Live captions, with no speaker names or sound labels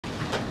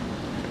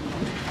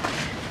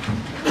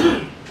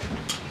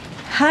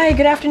Hi,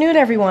 good afternoon,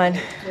 everyone.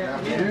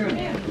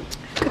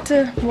 Good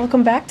to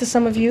welcome back to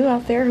some of you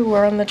out there who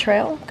are on the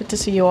trail. Good to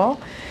see you all.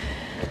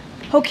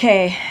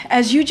 Okay,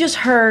 as you just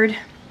heard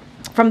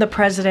from the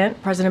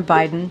President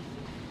Biden,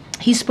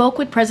 he spoke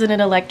with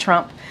President-elect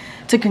Trump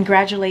to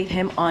congratulate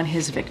him on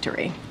his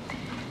victory.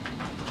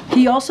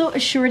 He also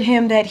assured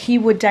him that he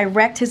would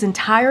direct his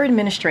entire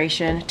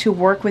administration to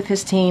work with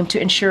his team to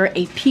ensure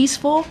a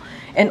peaceful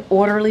and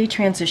orderly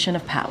transition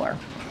of power.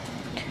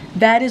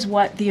 That is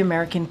what the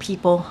American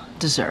people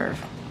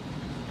deserve.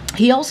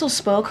 He also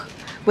spoke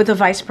with the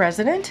Vice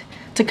President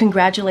to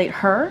congratulate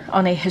her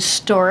on a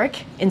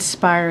historic,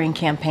 inspiring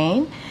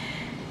campaign.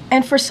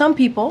 And for some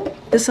people,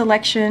 this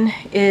election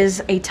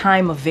is a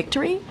time of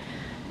victory,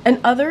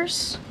 and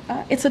others,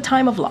 it's a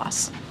time of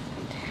loss.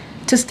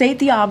 To state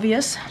the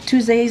obvious,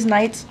 Tuesday's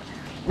night's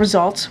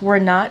results were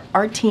not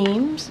our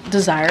team's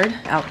desired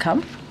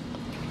outcome.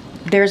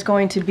 There's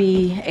going to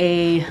be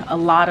a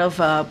lot of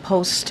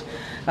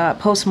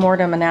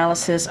post-mortem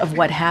analysis of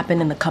what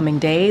happened in the coming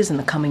days, in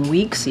the coming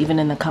weeks, even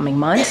in the coming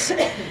months.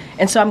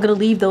 And so I'm going to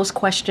leave those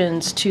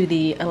questions to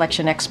the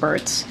election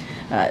experts.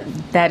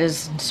 That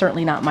is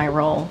certainly not my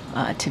role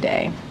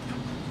today.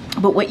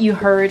 But what you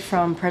heard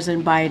from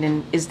President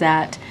Biden is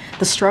that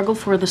the struggle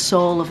for the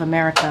soul of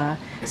America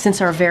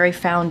since our very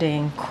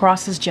founding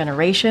crosses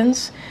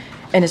generations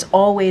and is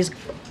always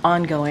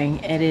ongoing.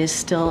 It is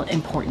still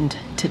important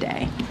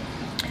today.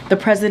 The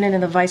President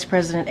and the Vice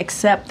President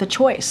accept the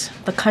choice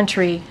the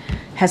country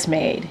has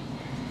made.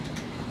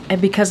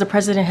 And because the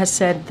President has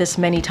said this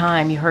many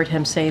times, you heard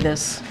him say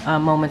this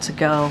moments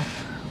ago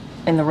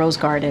in the Rose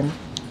Garden,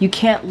 you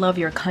can't love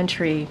your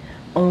country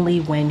only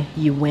when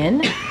you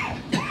win,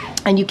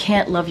 and you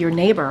can't love your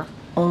neighbor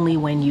only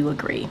when you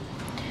agree.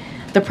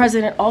 The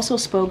President also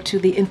spoke to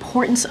the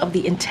importance of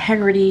the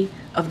integrity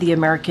of the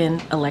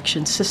American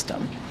election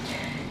system.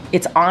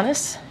 It's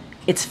honest,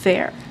 it's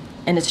fair,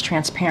 and it's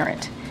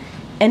transparent.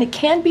 And it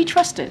can be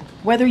trusted,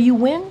 whether you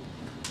win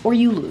or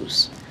you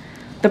lose.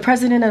 The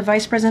President and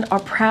Vice President are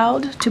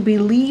proud to be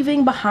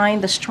leaving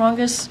behind the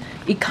strongest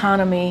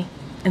economy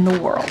in the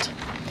world.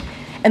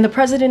 And the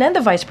President and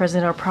the Vice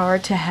President are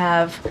proud to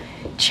have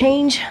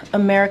changed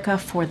America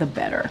for the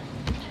better.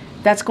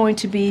 That's going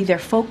to be their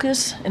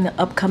focus in the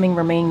upcoming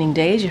remaining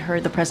days. You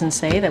heard the President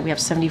say that we have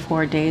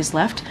 74 days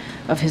left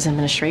of his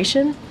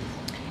administration,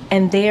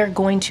 and they are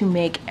going to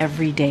make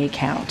every day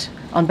count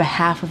on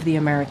behalf of the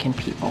American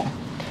people,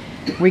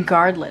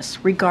 regardless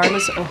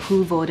of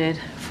who voted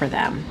for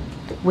them.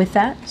 With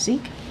that,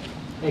 Zeke?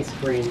 Thanks,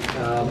 Karine.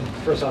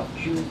 First off,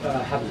 do you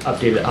have an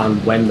update on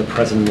when the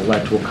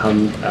President-elect will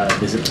come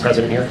visit the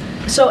President here?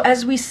 So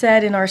as we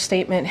said in our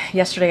statement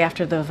yesterday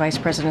after the Vice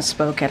President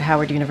spoke at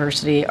Howard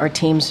University, our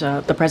teams,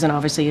 the President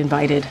obviously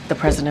invited the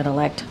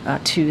President-elect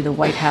to the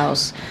White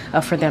House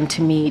for them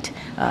to meet.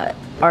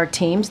 Our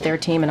teams, their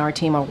team and our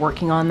team are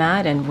working on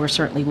that, and we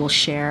certainly will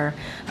share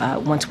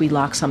once we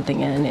lock something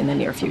in the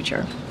near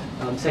future.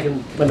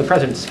 Second, when the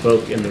President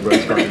spoke in the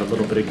Rose Garden a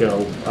little bit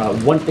ago,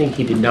 one thing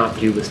he did not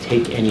do was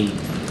take any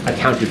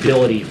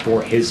accountability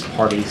for his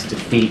party's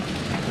defeat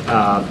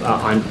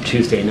on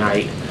Tuesday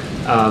night.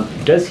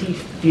 Does he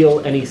feel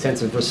any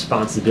sense of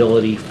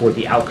responsibility for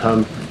the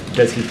outcome?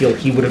 Does he feel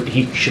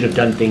he should have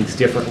done things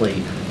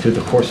differently through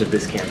the course of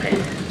this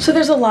campaign? So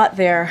there's a lot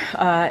there,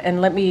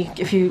 and let me,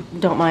 if you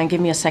don't mind,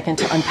 give me a second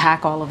to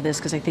unpack all of this,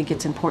 because I think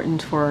it's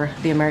important for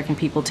the American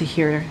people to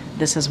hear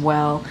this as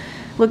well.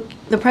 Look,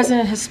 the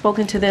President has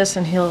spoken to this,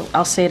 and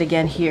I'll say it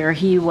again here.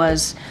 He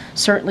was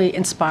certainly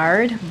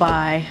inspired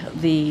by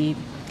the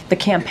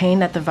campaign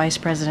that the Vice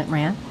President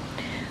ran.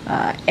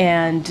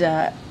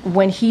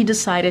 When he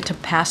decided to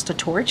pass the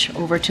torch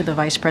over to the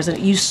Vice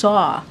President, you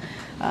saw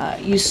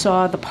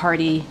the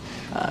party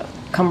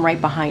come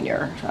right behind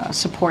her,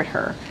 support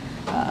her,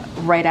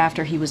 right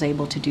after he was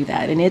able to do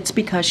that. And it's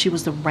because she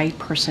was the right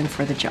person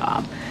for the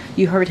job.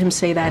 You heard him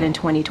say that in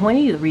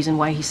 2020, the reason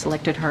why he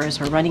selected her as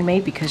her running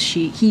mate, because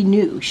he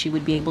knew she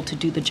would be able to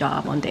do the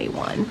job on day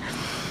one.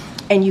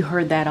 And you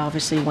heard that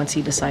obviously once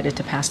he decided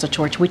to pass the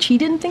torch, which he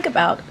didn't think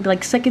about,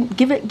 like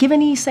give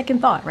any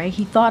second thought, right?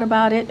 He thought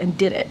about it and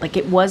did it. Like,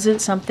 it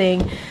wasn't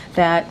something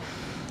that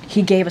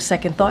he gave a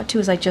second thought to,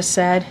 as I just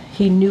said.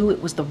 He knew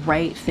it was the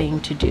right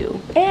thing to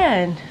do.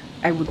 And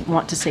I would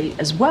want to say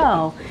as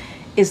well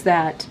is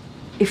that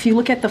if you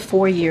look at the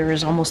 4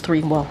 years, almost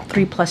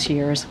 3+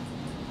 years,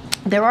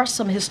 there are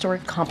some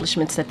historic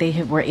accomplishments that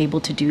they were able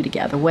to do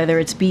together, whether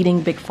it's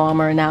beating Big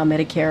Pharma, and now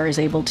Medicare is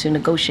able to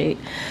negotiate,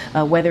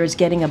 whether it's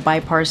getting a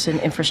bipartisan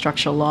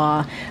infrastructure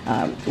law,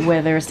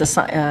 whether it's the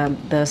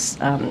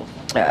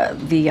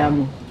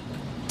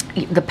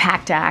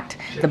PACT Act,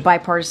 the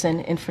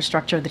Bipartisan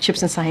Infrastructure, the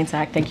CHIPS and Science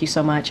Act, thank you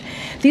so much.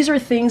 These are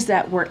things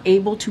that were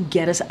able to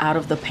get us out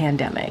of the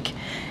pandemic.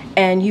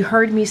 And you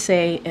heard me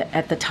say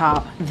at the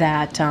top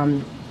that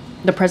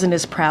the President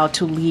is proud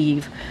to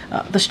leave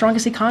the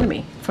strongest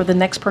economy for the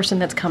next person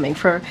that's coming,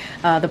 for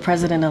the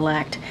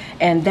President-elect.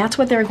 And that's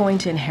what they're going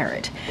to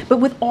inherit. But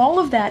with all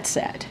of that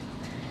said,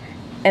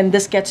 and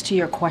this gets to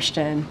your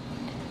question,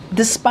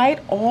 despite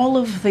all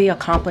of the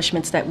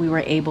accomplishments that we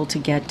were able to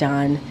get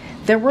done,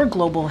 there were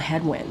global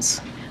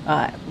headwinds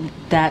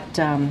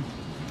that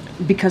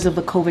because of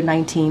the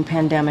COVID-19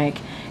 pandemic,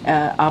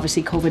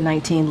 obviously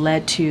COVID-19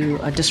 led to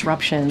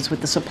disruptions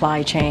with the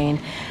supply chain,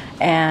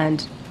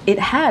 and it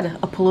had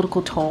a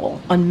political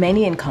toll on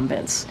many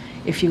incumbents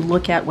if you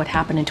look at what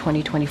happened in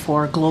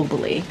 2024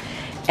 globally.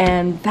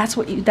 And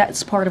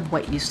that's part of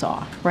what you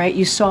saw, right?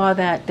 You saw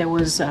that there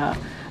was a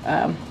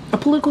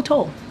political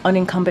toll on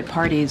incumbent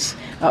parties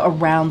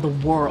around the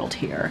world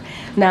here.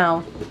 Now,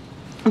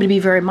 I'm going to be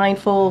very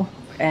mindful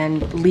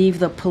and leave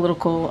the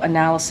political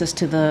analysis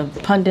to the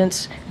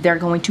pundits. They're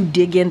going to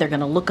dig in, they're going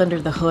to look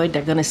under the hood,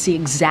 they're going to see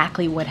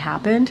exactly what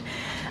happened.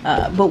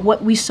 But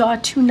what we saw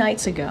 2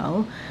 nights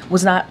ago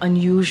was not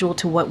unusual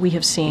to what we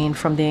have seen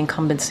from the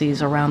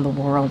incumbencies around the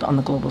world on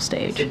the global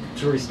stage.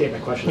 To restate my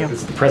question,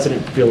 does the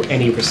president feel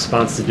any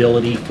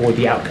responsibility for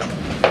the outcome?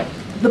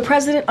 The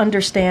president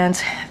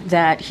understands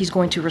that he's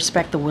going to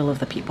respect the will of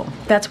the people.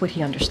 That's what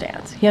he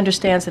understands. He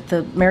understands that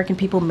the American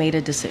people made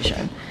a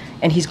decision,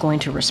 and he's going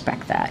to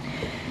respect that.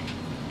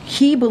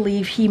 He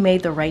believed he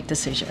made the right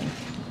decision.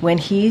 When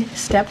he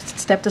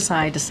stepped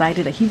aside,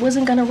 decided that he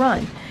wasn't going to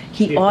run,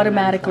 he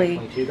automatically...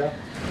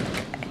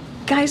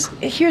 Guys,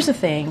 here's the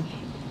thing,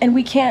 and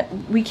we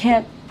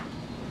can't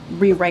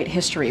rewrite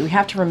history. We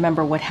have to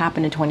remember what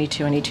happened in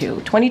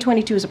 2022.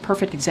 2022 is a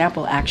perfect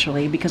example,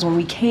 actually, because when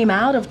we came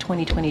out of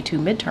 2022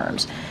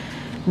 midterms,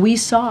 we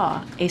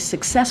saw a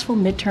successful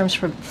midterms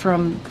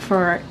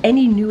for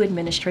any new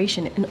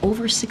administration in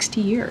over 60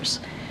 years.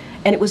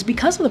 And it was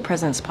because of the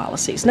president's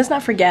policies. And let's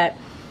not forget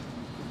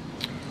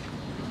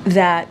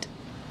that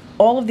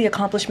all of the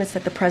accomplishments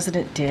that the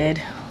president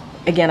did,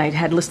 again, I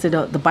had listed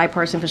the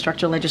bipartisan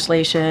infrastructure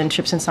legislation,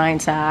 CHIPS and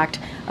Science Act,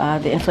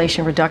 the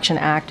Inflation Reduction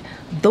Act.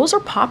 Those are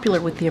popular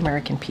with the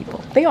American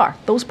people. They are.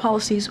 Those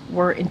policies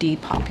were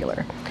indeed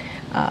popular.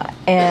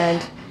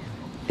 And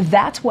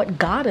that's what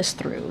got us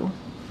through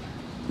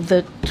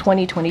the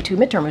 2022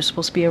 midterm. It was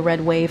supposed to be a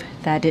red wave.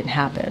 That didn't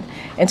happen.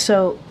 And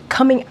so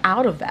coming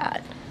out of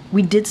that,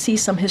 we did see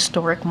some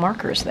historic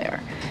markers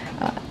there.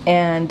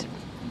 And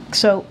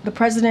so the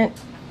president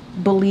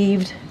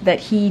believed that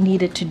he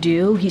needed to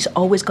do. He's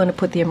always going to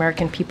put the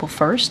American people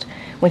first.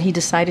 When he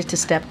decided to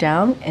step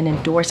down and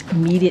endorse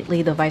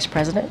immediately the vice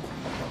president,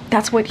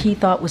 that's what he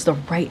thought was the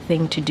right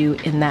thing to do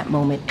in that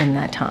moment, in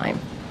that time.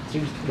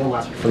 One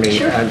last one for me.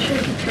 Sure, I'm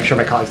sure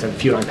my colleagues have a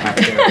few to unpack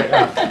there.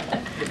 But,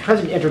 the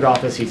president entered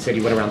office, he said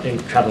he went around and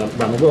traveled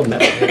around the world,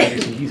 met with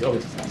leaders, and he's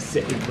always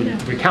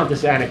would recount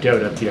this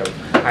anecdote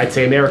of, I'd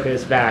say America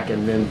is back,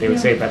 and then they would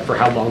say, but for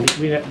how long?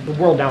 The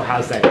world now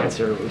has that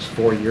answer. It was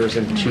 4 years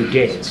and 2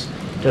 days.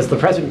 Does the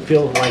president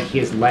feel like he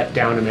has let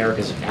down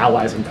America's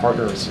allies and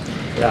partners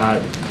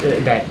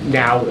that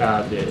now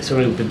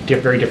someone with a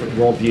very different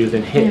worldview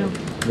than him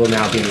will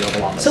now be in the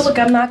Oval Office? So look,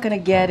 I'm not going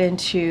to get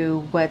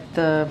into what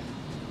the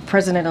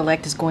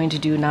president-elect is going to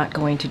do, not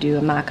going to do.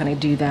 I'm not going to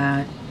do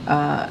that.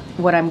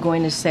 What I'm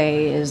going to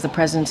say is the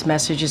president's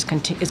message is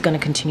going to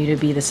continue to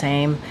be the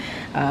same.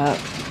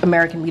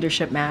 American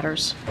leadership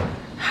matters.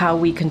 How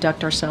we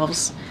conduct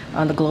ourselves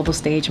on the global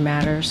stage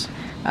matters.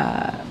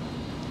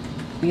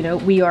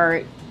 We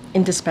are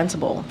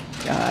indispensable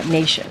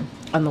nation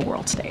on the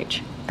world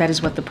stage. That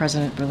is what the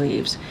president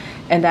believes.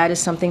 And that is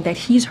something that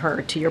he's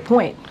heard, to your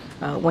point,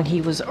 when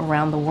he was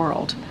around the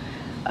world.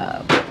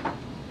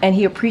 And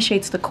he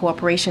appreciates the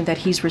cooperation that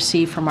he's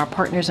received from our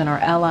partners and our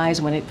allies.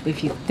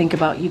 If you think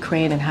about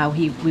Ukraine and how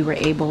we were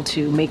able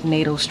to make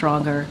NATO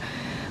stronger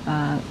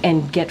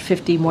and get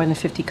more than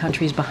 50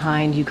 countries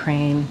behind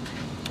Ukraine.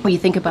 When you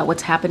think about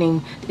what's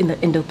happening in the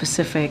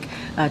Indo-Pacific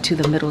to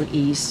the Middle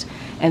East.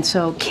 And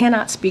so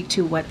cannot speak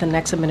to what the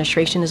next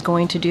administration is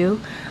going to do.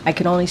 I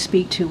can only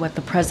speak to what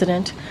the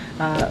president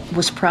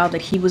was proud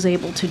that he was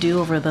able to do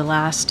over the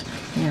last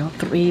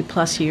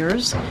 3+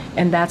 years.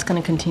 And that's going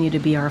to continue to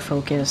be our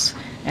focus.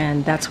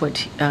 And that's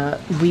what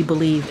we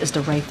believe is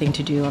the right thing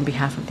to do on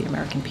behalf of the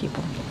American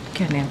people.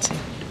 Okay, Nancy.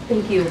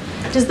 Thank you.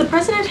 Does the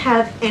president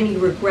have any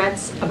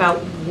regrets about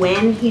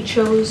when he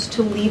chose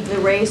to leave the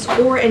race,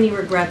 or any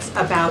regrets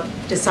about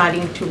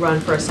deciding to run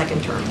for a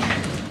second term?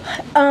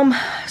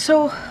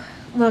 So,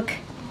 look,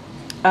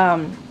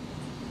 the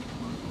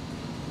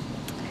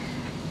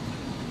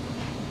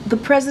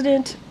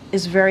president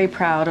is very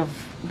proud of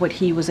what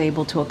he was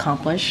able to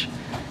accomplish.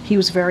 He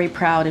was very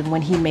proud, and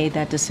when he made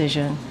that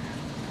decision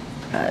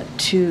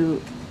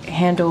to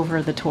hand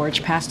over the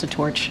torch, pass the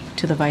torch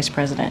to the vice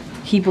president,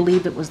 he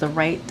believed it was the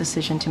right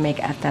decision to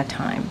make at that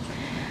time.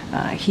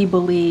 He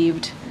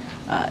believed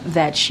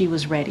that she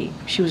was ready.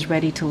 She was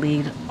ready to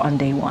lead on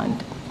day one,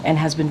 and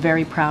has been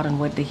very proud in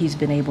what he's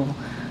been able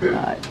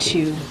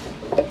to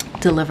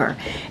deliver.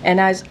 And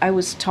as I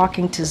was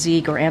talking to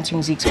Zeke, or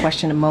answering Zeke's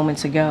question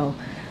moments ago,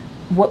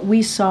 what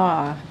we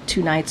saw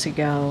 2 nights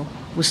ago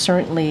was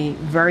certainly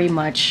very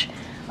much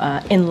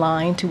in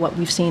line to what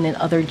we've seen in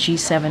other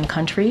G7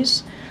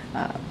 countries.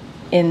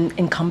 In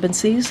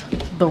incumbencies,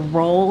 the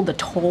role, the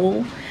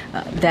toll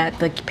that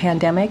the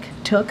pandemic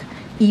took,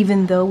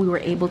 even though we were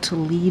able to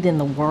lead in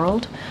the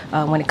world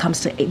when it comes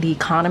to the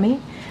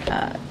economy,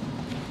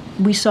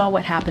 we saw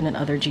what happened in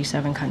other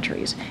G7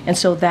 countries. And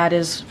so that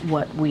is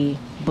what we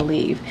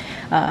believe.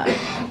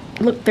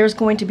 Look, there's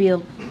going to be a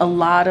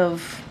lot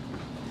of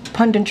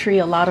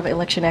punditry, a lot of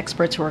election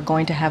experts who are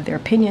going to have their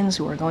opinions,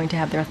 who are going to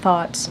have their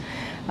thoughts.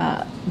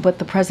 But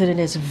the president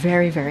is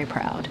very, very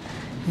proud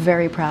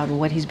of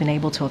what he's been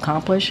able to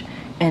accomplish,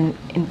 and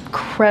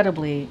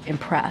incredibly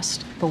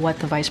impressed by what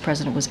the vice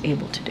president was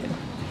able to do.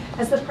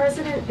 Has the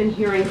president been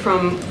hearing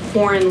from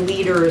foreign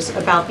leaders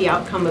about the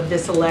outcome of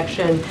this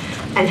election,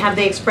 and have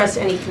they expressed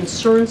any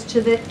concerns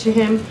to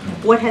him?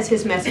 What has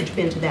his message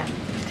been to them?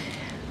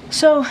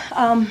 So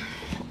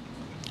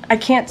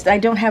I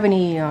don't have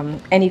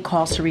any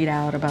calls to read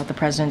out about the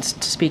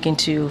president's speaking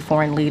to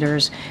foreign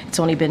leaders. It's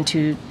only been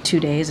two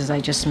days, as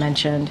I just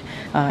mentioned,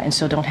 and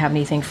so don't have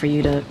anything for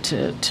you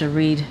to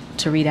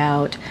read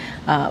out.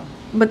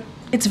 But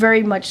it's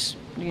very much,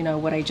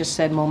 what I just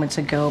said moments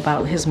ago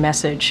about his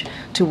message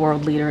to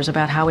world leaders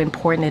about how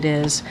important it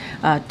is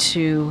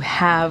to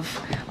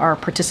have our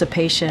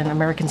participation,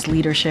 Americans'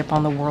 leadership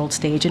on the world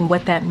stage, and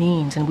what that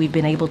means. And we've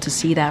been able to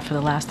see that for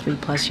the last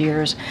 3+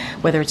 years,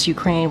 whether it's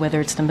Ukraine,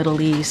 whether it's the Middle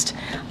East,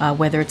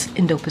 whether it's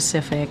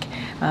Indo-Pacific.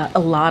 A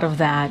lot of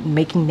that,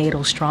 making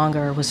NATO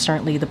stronger, was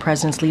certainly the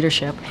president's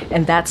leadership.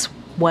 And that's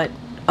what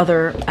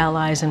other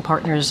allies and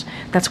partners,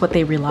 that's what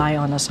they rely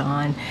on us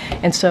on.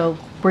 And so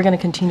we're going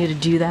to continue to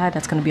do that.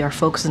 That's going to be our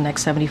focus in the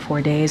next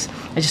 74 days.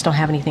 I just don't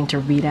have anything to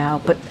read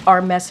out. But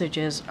our message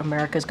is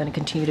America is going to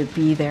continue to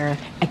be there.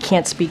 I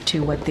can't speak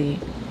to what the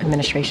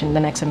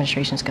next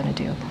administration is going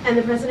to do. And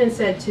the president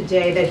said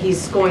today that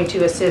he's going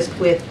to assist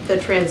with the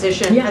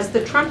transition. Yeah. Has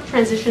the Trump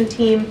transition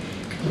team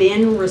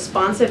been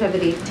responsive? Have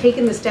they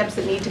taken the steps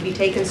that need to be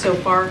taken so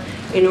far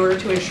in order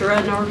to ensure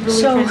an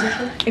orderly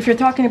transition? If you're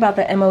talking about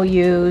the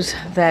MOUs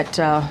that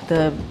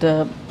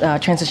the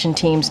transition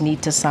teams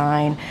need to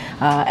sign,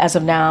 as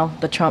of now,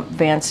 the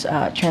Trump-Vance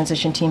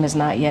transition team has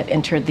not yet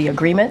entered the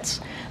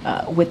agreements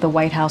with the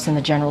White House and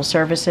the General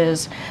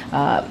Services.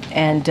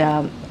 And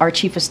our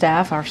Chief of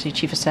Staff,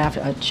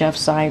 Jeff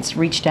Zients,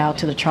 reached out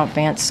to the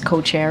Trump-Vance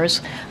co-chairs.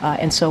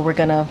 And so we're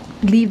going to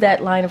leave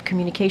that line of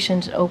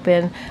communications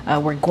open.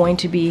 We're going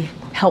to be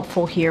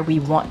helpful here. We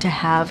want to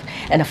have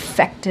an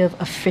effective,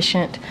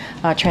 efficient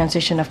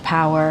transition of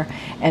power.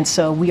 And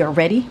so we are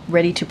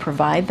ready to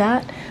provide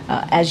that.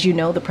 As you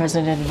know, the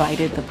president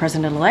invited the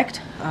president-elect,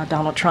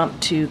 Donald Trump,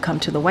 to come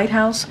to the White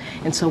House.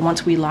 And so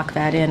once we lock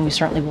that in, we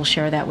certainly will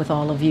share that with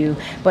all of you.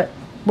 But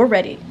we're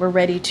ready. We're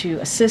ready to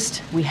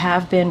assist. We've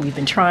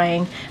been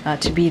trying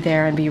to be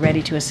there and be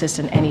ready to assist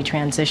in any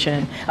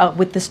transition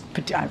with this,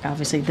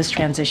 obviously, this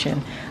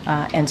transition.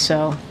 And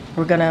so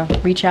we're going to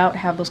reach out,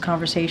 have those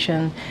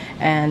conversations,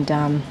 and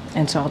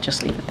so I'll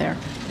just leave it there.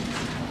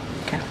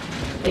 Okay.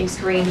 Thanks,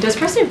 Karine. Does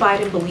President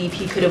Biden believe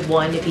he could have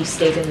won if he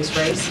stayed in this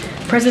race?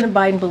 President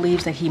Biden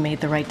believes that he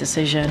made the right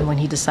decision when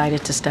he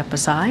decided to step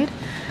aside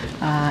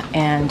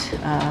and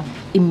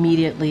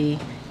immediately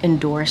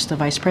endorsed the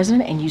vice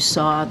president, and you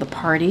saw the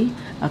party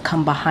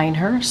come behind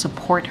her,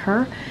 support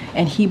her,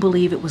 and he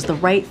believed it was the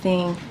right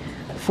thing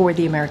for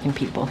the American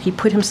people. He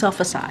put himself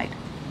aside.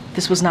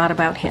 This was not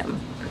about him.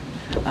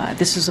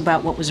 This is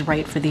about what was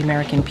right for the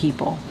American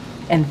people.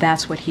 And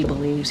that's what he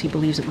believes. He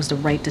believes it was the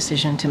right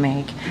decision to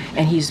make.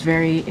 And he's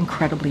very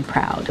incredibly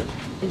proud.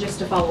 And just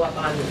to follow up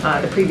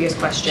on the previous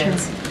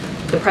questions,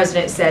 the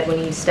president said when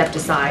he stepped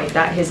aside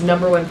that his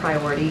 #1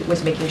 priority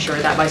was making sure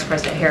that Vice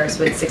President Harris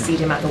would succeed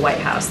him at the White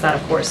House. That,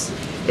 of course,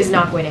 is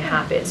not going to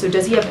happen. So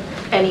does he have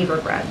any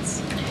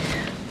regrets?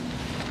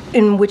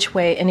 In which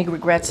way? Any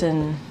regrets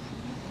in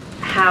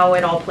how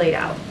it all played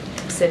out?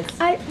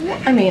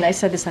 I mean, I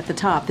said this at the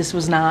top. This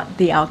was not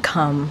the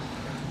outcome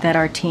that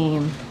our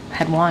team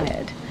had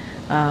wanted.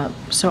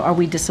 So are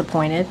we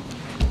disappointed?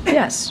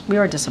 Yes, we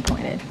are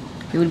disappointed.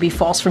 It would be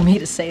false for me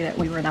to say that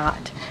we were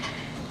not.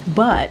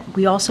 But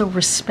we also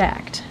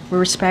respect. We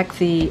respect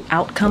the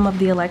outcome of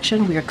the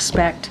election. We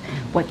respect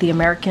what the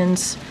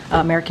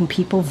American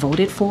people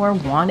voted for,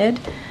 wanted.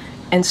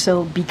 And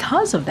so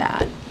because of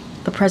that,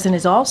 the president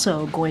is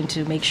also going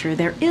to make sure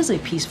there is a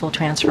peaceful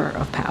transfer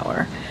of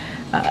power.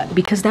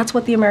 Because that's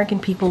what the American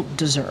people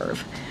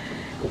deserve.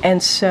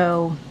 And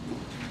so,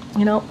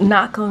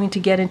 not going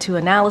to get into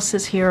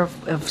analysis here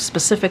of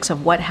specifics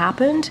of what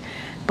happened,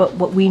 but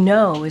what we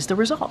know is the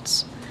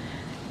results.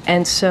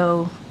 And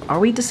so, are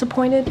we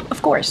disappointed?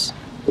 Of course.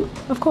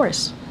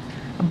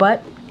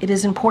 But it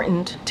is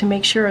important to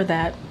make sure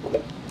that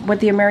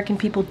what the American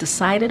people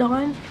decided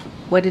on,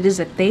 what it is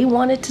that they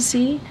wanted to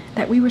see,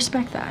 that we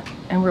respect that,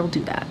 and we'll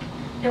do that.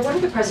 And what are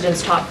the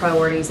president's top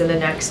priorities in the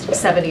next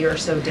 70 or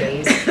so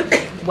days?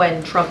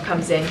 When Trump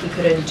comes in, he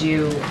could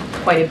undo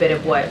quite a bit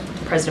of what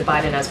President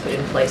Biden has put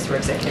in place through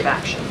executive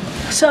action.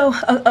 So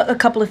a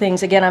couple of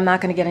things. Again, I'm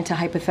not going to get into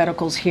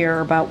hypotheticals here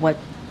about what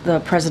the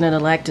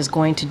president-elect is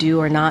going to do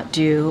or not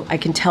do. I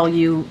can tell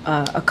you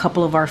a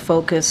couple of our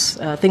focus,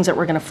 things that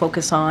we're going to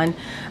focus on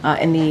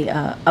in the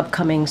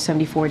upcoming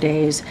 74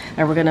 days.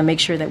 And we're going to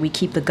make sure that we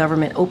keep the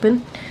government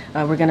open.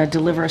 We're going to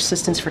deliver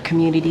assistance for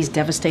communities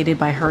devastated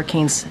by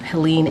Hurricanes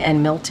Helene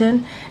and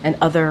Milton and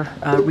other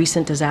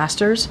recent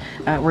disasters.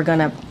 We're going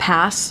to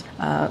pass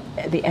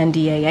the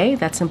NDAA,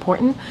 that's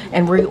important,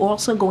 and we're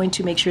also going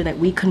to make sure that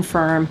we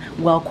confirm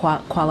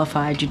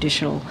well-qualified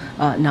judicial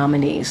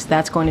nominees.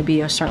 That's going to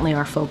be certainly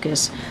our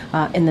focus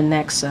in the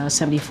next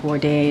 74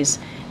 days.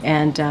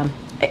 And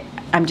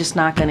I'm just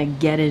not going to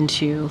get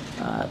into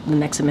the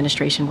next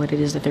administration, what it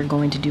is that they're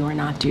going to do or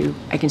not do.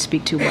 I can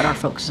speak to what our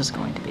focus is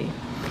going to be.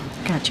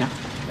 Gotcha.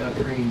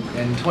 Karine,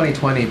 in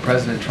 2020,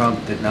 President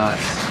Trump did not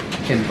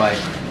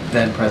invite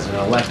then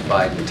President-elect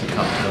Biden to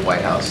come to the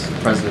White House.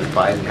 President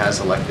Biden has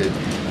elected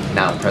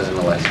now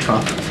President-elect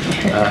Trump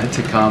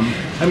to come.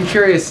 I'm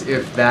curious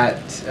if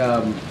that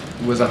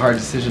was a hard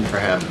decision for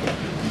him,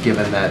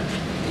 given that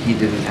he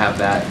didn't have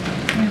that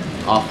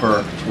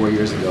offer 4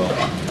 years ago.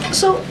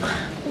 So,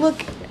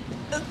 look,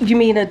 you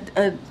mean a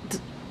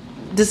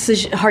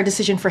hard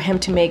decision for him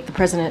to make,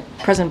 President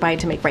Biden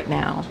to make right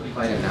now?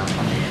 Biden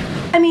now.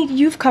 I mean,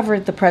 you've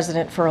covered the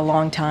president for a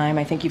long time.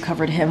 I think you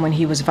covered him when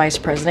he was vice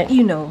president.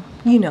 You know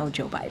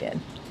Joe Biden,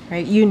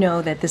 right? You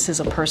know that this is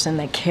a person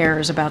that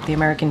cares about the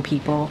American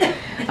people,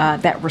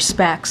 that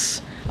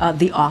respects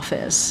the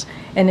office.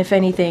 And if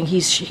anything,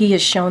 he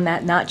has shown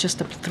that not just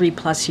the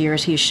 3+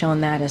 years, he has shown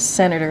that as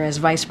senator, as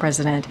vice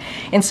president.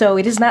 And so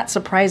it is not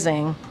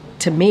surprising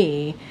to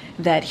me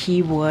that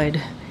he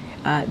would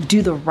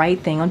do the right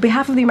thing on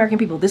behalf of the American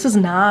people. This is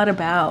not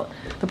about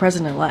the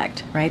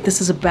president-elect, right?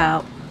 This is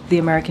about the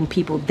American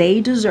people.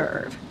 They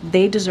deserve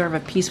a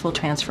peaceful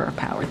transfer of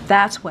power.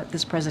 That's what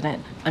this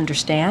president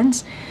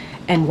understands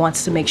and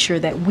wants to make sure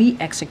that we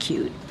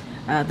execute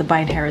the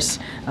Biden-Harris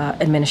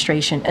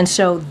administration. And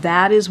so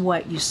that is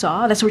what you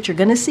saw. That's what you're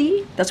going to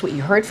see. That's what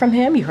you heard from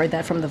him. You heard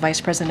that from the vice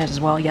president as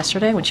well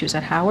yesterday when she was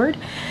at Howard.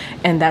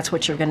 And that's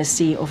what you're going to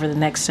see over the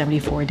next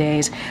 74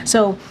 days.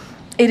 So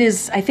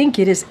I think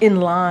it is in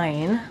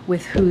line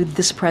with who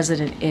this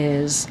president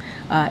is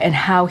and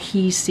how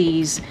he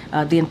sees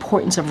the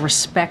importance of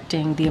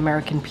respecting the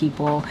American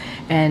people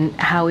and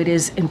how it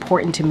is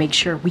important to make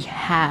sure we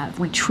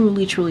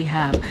truly, truly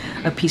have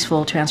a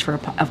peaceful transfer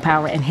of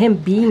power. And him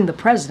being the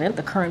president,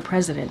 the current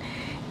president,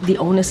 the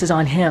onus is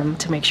on him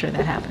to make sure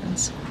that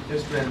happens.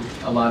 There's been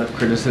a lot of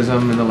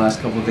criticism in the last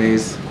couple of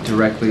days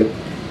directly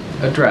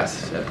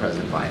addressed at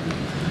President Biden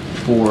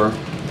for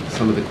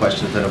some of the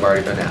questions that have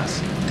already been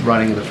asked.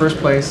 Running in the first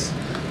place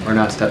or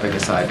not stepping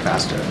aside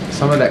faster.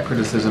 Some of that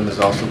criticism has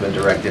also been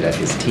directed at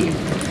his team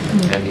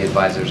and the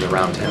advisors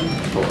around him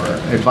for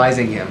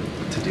advising him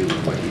to do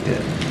what he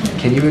did.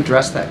 Can you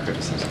address that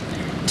criticism?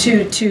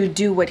 To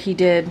do what he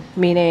did,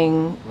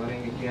 meaning?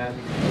 Running again,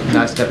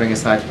 not stepping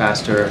aside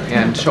faster,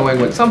 and showing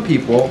what some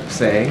people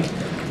say,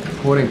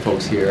 quoting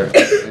folks here,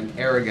 an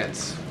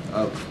arrogance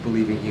of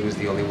believing he was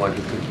the only one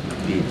who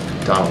could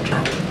beat Donald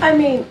Trump. I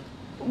mean,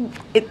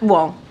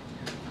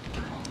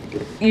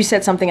 you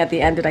said something at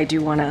the end that I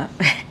do want to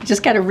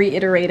just kind of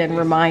reiterate and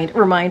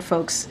remind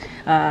folks,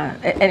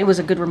 and it was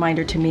a good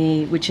reminder to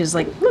me, which is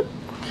like, look,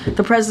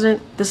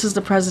 this is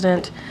the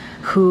president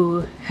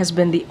who has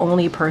been the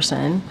only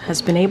person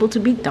has been able to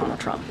beat Donald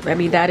Trump. I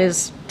mean, that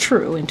is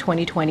true. In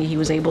 2020, he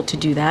was able to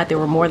do that. There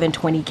were more than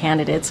 20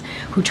 candidates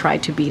who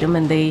tried to beat him,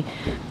 and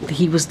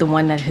he was the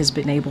one that has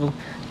been able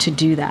to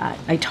do that.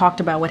 I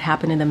talked about what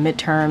happened in the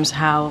midterms,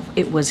 how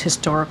it was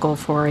historical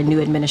for a new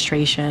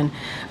administration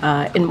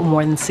in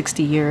more than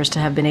 60 years to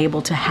have been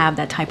able to have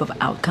that type of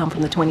outcome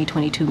from the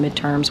 2022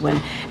 midterms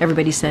when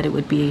everybody said it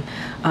would be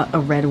a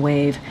red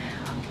wave.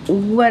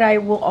 What I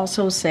will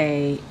also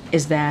say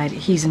is that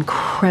he's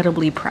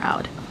incredibly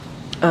proud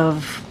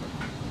of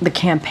the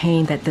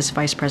campaign that this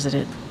vice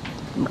president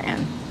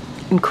ran.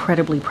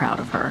 Incredibly proud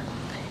of her.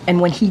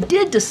 And when he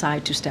did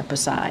decide to step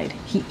aside,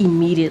 he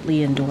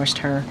immediately endorsed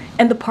her,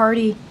 and the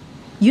party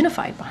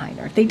unified behind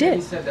her. They did.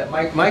 He said that.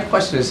 My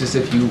question is just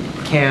if you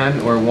can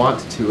or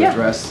want to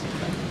address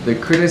the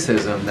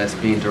criticism that's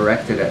being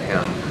directed at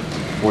him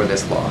for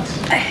this loss.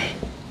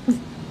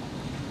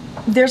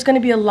 There's going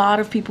to be a lot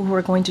of people who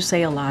are going to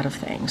say a lot of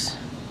things.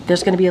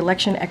 There's going to be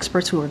election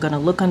experts who are going to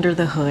look under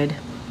the hood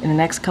in the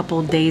next couple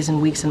of days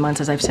and weeks and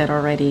months, as I've said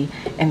already,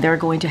 and they're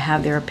going to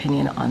have their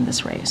opinion on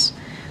this race.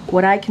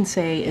 What I can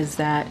say is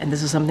that, and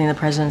this is something the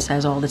president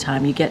says all the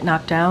time, you get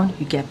knocked down,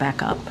 you get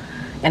back up.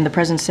 And the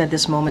president said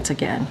this moments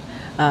again.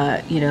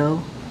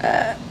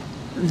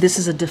 This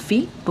is a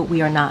defeat, but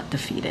we are not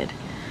defeated.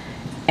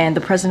 And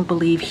the president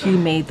believed he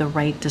made the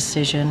right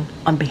decision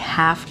on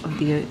behalf of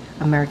the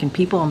American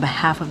people, on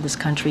behalf of this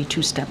country,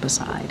 to step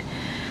aside.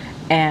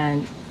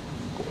 And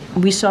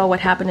we saw what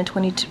happened in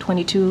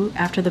 2022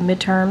 after the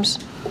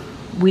midterms.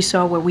 We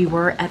saw where we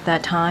were at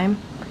that time.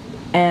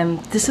 And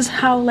this is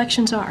how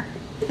elections are.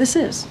 This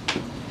is.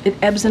 It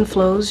ebbs and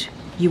flows.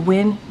 You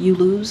win, you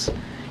lose.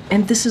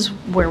 And this is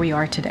where we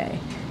are today.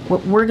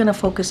 What we're going to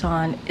focus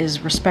on is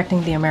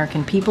respecting the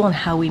American people and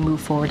how we move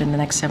forward in the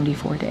next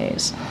 74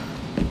 days.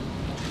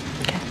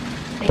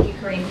 Thank you,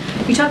 Karine.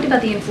 You talked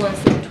about the influence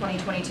that the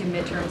 2022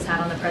 midterms had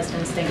on the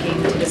president's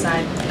thinking to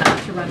decide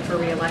to run for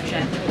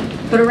re-election.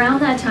 But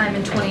around that time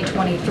in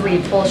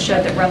 2023, polls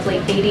showed that roughly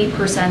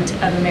 80%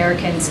 of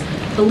Americans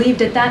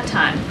believed at that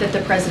time that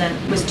the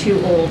president was too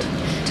old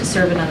to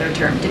serve another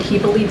term. Did he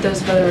believe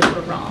those voters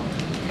were wrong?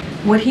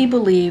 What he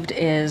believed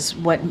is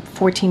what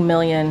 14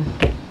 million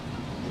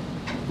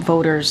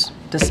voters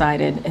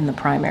decided in the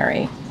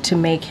primary, to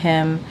make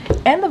him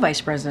and the vice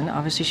president,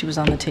 obviously she was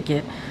on the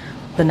ticket,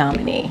 the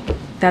nominee.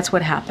 That's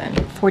what happened.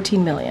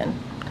 14 million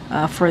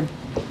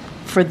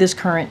for this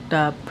current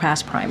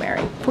past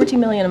primary. 14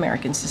 million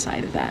Americans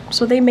decided that.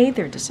 So they made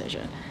their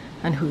decision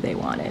on who they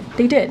wanted.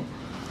 They did.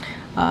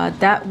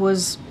 That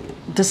was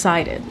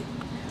decided.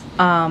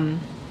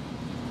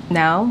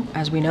 Now,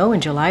 as we know,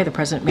 in July, the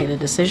president made a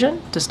decision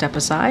to step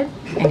aside,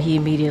 and he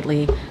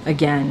immediately,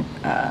 again,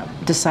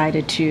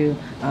 decided to,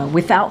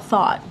 without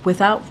thought,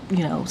 without,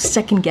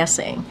 second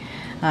guessing,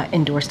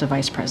 endorse the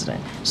vice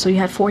president. So you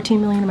had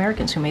 14 million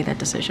Americans who made that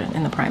decision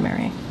in the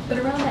primary. But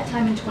around that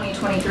time in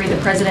 2023, the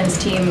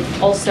president's team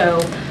also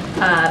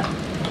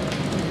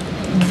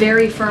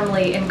very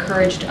firmly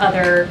encouraged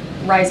other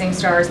rising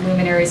stars,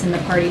 luminaries in the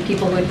party,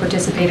 people who had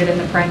participated in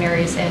the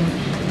primaries in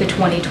the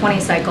 2020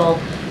 cycle,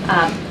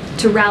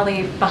 to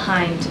rally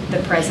behind the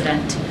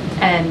president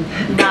and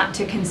not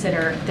to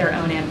consider their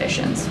own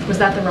ambitions. Was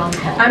that the wrong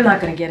call? I'm not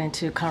going to get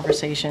into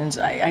conversations.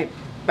 I'm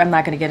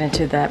not going to get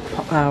into that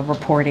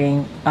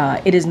reporting.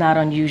 It is not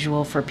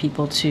unusual for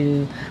people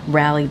to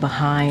rally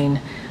behind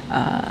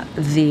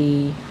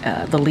the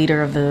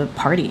leader of the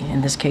party.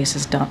 In this case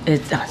is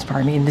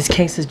in this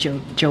case is Joe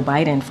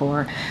Biden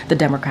for the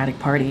Democratic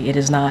Party. It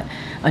is not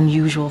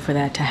unusual for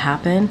that to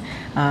happen.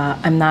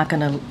 I'm not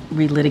going to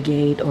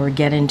relitigate or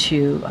get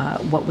into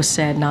what was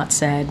said, not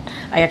said.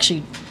 I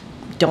actually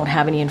don't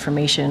have any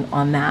information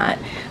on that.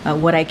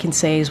 What I can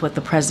say is what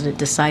the president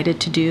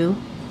decided to do,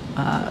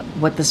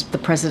 what the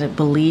president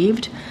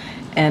believed,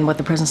 and what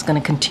the president's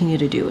going to continue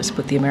to do is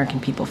put the American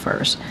people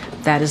first.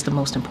 That is the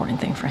most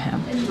important thing for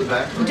him.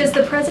 Does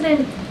the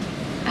president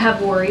have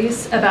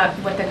worries about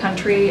what the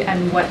country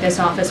and what this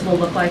office will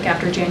look like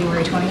after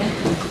January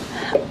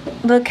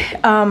 20th? Look,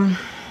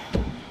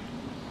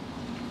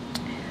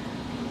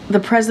 the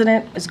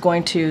president is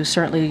going to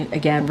certainly,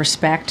 again,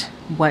 respect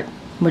what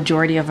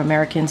majority of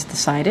Americans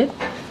decided.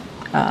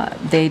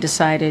 They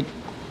decided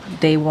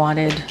they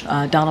wanted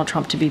Donald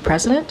Trump to be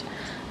president,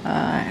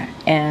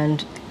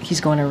 and he's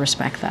going to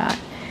respect that.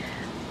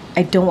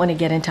 I don't want to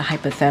get into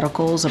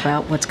hypotheticals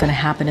about what's going to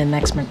happen in the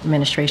next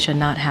administration,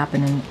 not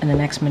happen in the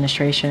next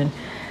administration.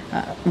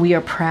 We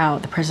are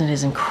proud. The president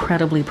is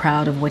incredibly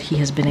proud of what he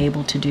has been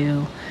able to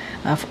do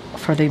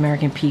for the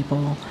American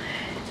people.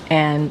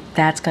 And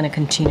that's going to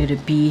continue to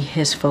be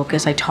his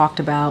focus. I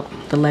talked about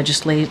the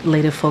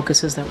legislative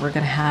focuses that we're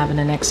going to have in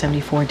the next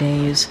 74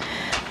 days.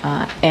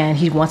 And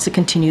he wants to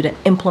continue to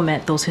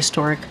implement those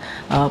historic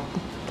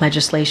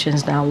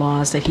legislations, now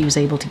laws, that he was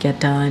able to get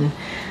done.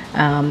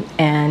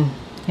 And,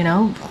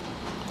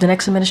 the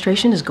next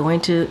administration is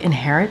going to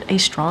inherit a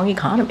strong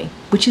economy,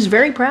 which he's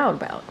very proud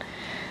about.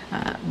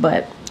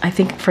 But I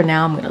think for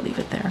now, I'm going to leave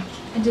it there.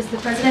 And does the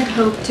president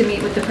hope to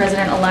meet with the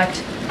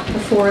president-elect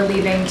before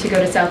leaving to go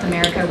to South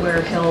America,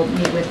 where he'll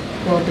meet with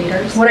world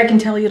leaders? What I can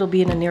tell you, it'll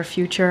be in the near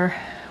future.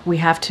 We're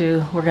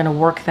going to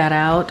work that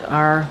out.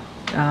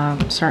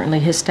 Certainly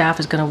his staff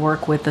is going to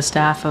work with the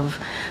staff of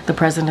the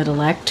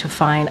president-elect to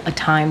find a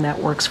time that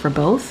works for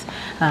both.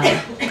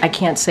 I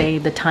can't say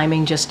the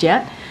timing just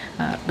yet,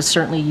 but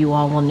certainly you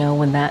all will know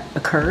when that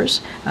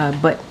occurs.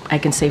 But I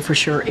can say for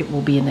sure it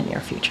will be in the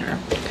near future.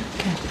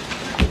 Okay.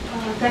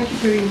 Thank you,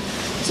 Karine.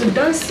 So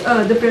does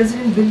the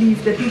president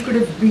believe that he could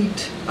have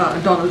beat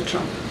Donald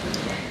Trump?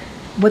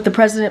 What the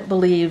president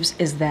believes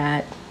is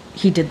that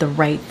he did the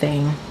right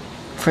thing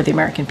for the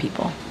American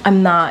people.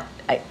 I'm not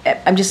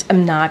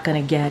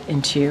going to get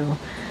into,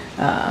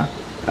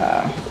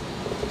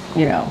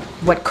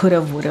 what could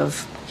have, would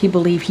have. He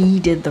believed he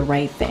did the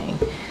right thing.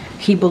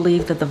 He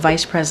believed that the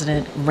vice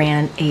president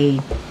ran a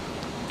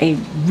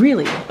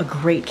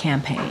great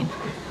campaign.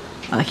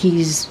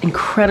 He's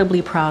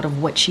incredibly proud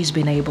of what she's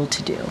been able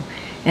to do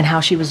and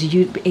how she was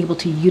able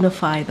to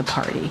unify the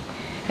party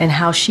and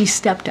how she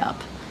stepped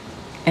up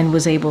and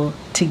was able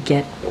to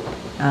get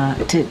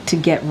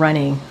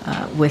running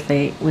with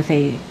a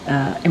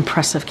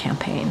impressive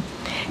campaign.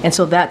 And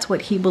so that's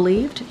what he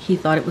believed. He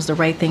thought it was the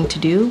right thing to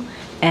do.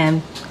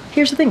 And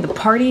here's the thing, the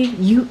party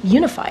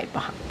unified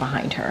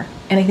behind her.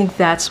 And I think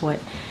that's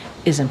what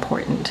is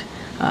important.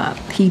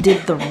 He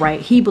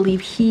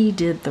believed he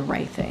did the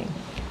right thing.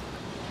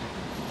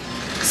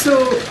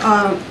 So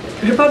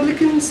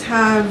Republicans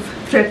have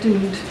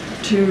threatened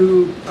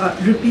to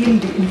repeal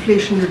the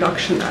Inflation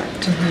Reduction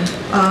Act.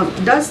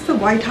 Mm-hmm. Does the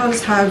White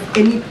House have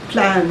any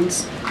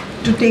plans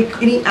to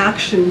take any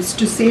actions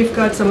to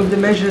safeguard some of the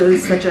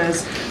measures, such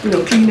as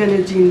clean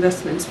energy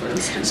investments, for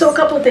instance? So a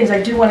couple of things.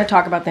 I do want to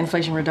talk about the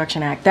Inflation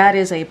Reduction Act. That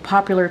is a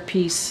popular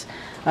piece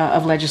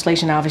of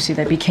legislation, obviously,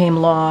 that became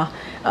law.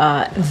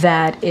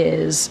 That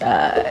is,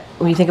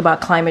 when you think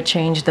about climate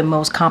change, the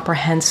most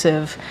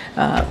comprehensive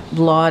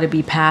law to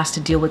be passed to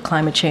deal with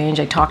climate change.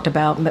 I talked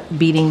about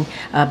beating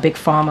Big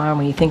Pharma.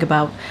 When you think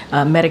about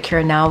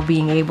Medicare now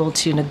being able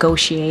to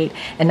negotiate,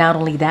 and not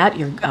only that,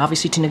 you're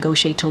obviously to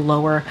negotiate to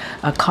lower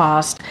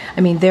cost.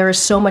 I mean, there is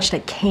so much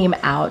that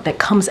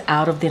comes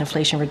out of the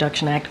Inflation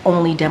Reduction Act.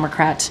 Only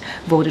Democrats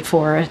voted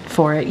for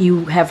it.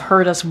 You have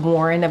heard us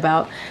warn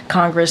about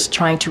Congress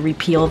trying to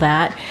repeal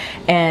that,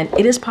 and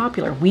it is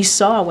popular. We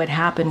saw what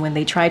happened when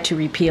they tried to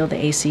repeal the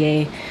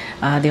ACA,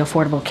 the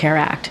Affordable Care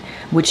Act,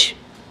 which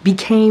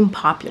became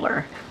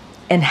popular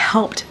and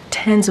helped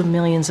tens of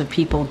millions of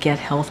people get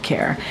health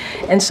care.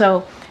 And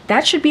so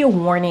that should be a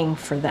warning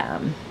for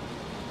them.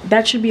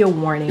 That should be a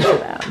warning for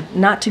them,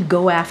 not to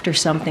go after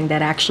something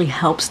that actually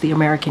helps the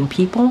American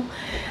people,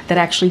 that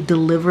actually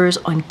delivers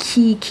on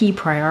key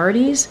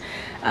priorities,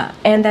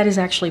 and that is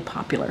actually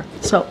popular.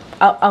 So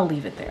I'll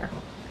leave it there.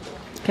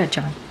 Go ahead,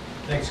 John.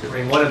 Thanks,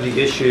 Karine. One of the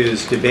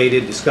issues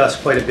debated,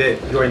 discussed quite a bit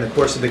during the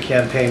course of the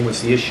campaign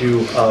was the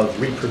issue of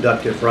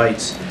reproductive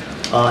rights.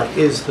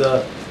 Is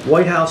the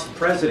White House, the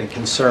president,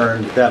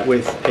 concerned that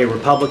with a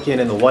Republican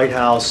in the White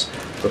House,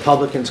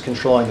 Republicans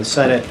controlling the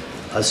Senate,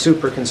 a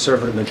super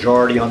conservative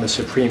majority on the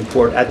Supreme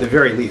Court, at the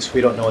very least,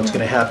 we don't know what's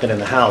going to happen in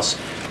the House,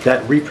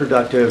 that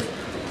reproductive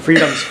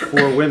freedoms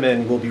for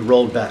women will be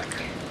rolled back?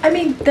 I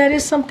mean, that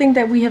is something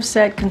that we have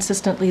said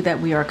consistently that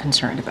we are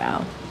concerned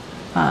about.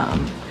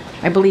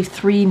 I believe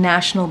 3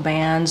 national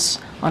bans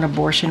on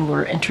abortion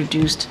were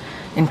introduced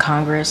in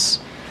Congress.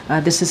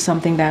 This is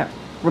something that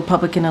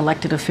Republican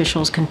elected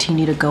officials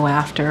continue to go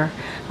after,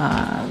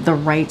 the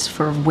rights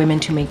for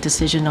women to make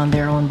decisions on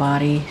their own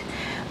body.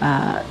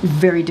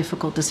 Very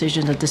difficult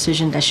decision, a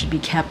decision that should be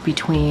kept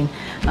between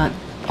a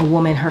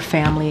woman, her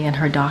family, and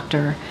her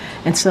doctor.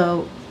 And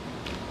so,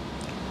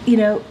 you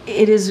know,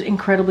 it is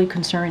incredibly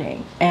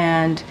concerning.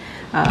 And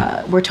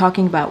we're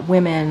talking about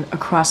women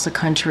across the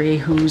country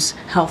whose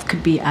health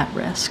could be at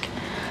risk.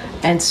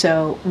 And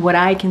so what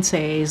I can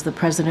say is the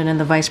president and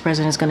the vice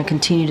president is going to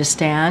continue to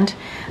stand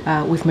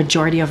with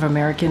majority of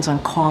Americans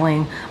on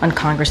calling on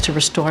Congress to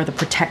restore the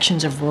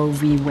protections of Roe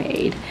v.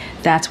 Wade.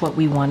 That's what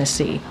we want to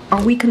see.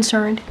 Are we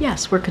concerned?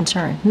 Yes, we're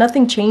concerned.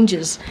 Nothing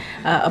changes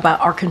about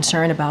our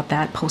concern about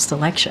that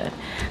post-election.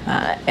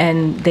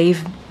 And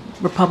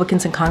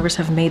Republicans in Congress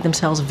have made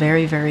themselves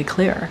very, very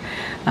clear.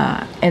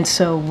 And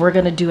so we're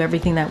going to do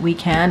everything that we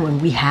can. When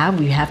we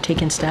have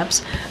taken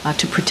steps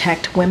to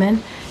protect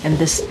women and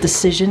this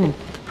decision,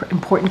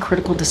 important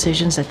critical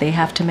decisions that they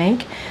have to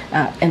make.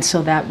 And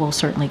so that will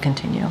certainly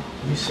continue.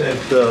 You said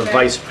the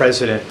vice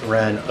president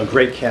ran a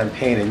great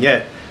campaign, and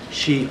yet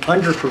she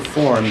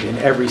underperformed in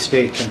every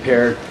state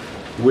compared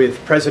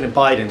with President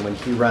Biden when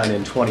he ran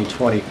in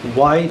 2020.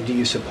 Why do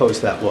you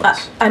suppose that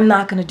was? I'm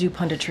not going to do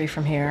punditry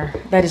from here.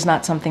 That is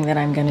not something that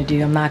I'm going to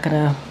do. I'm not going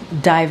to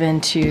dive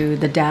into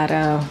the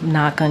data. I'm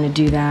not going to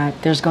do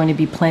that. There's going to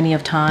be plenty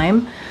of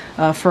time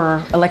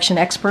for election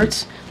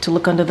experts to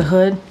look under the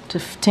hood, to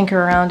tinker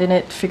around in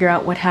it, figure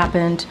out what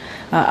happened.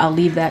 I'll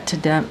leave that to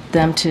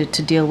them to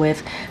deal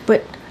with.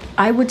 But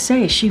I would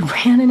say she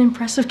ran an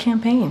impressive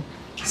campaign.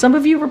 Some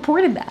of you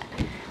reported that.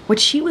 What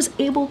she was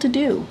able to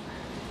do,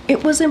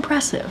 it was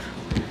impressive.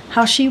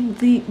 How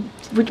the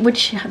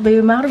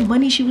amount of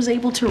money she was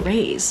able to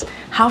raise,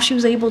 how she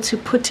was able to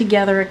put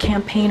together a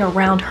campaign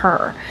around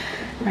her,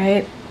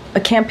 right? A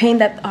campaign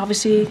that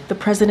obviously the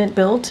president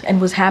built and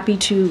was happy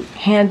to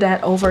hand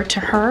that over to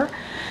her,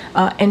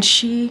 and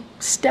she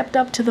stepped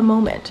up to the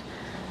moment.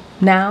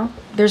 Now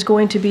there's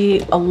going to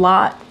be a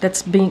lot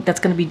that's going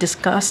to be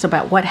discussed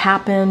about what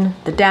happened,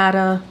 the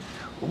data,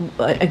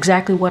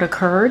 exactly what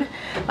occurred,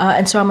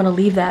 and so I'm going to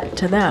leave that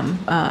to them.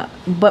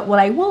 But what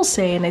I will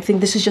say, and I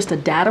think this is just a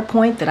data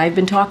point that I've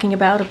been talking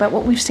about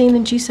what we've seen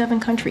in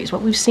G7 countries,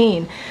 what we've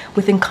seen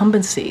with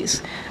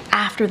incumbencies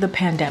after the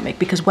pandemic,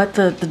 because what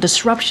the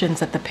disruptions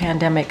that the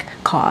pandemic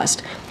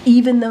caused,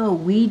 even though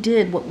we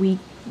did what we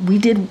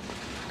did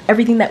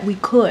everything that we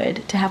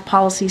could to have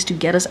policies to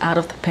get us out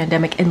of the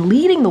pandemic and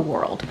leading the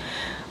world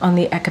on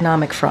the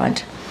economic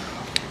front,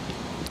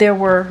 there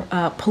were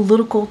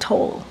political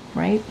toll.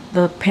 Right?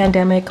 The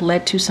pandemic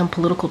led to some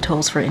political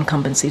tolls for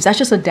incumbencies. That's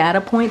just a data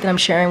point that I'm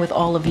sharing with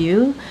all of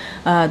you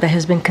that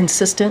has been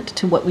consistent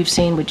to what we've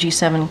seen with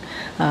G7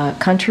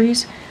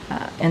 countries.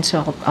 And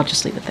so I'll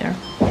just leave it there.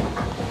 Go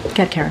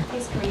ahead, Karen.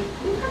 Thanks, Karine.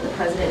 We heard the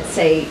president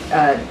say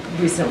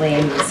recently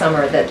in the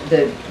summer that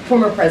the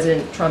former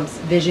President Trump's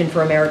vision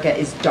for America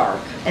is dark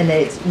and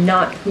that it's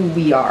not who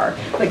we are.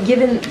 But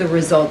given the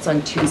results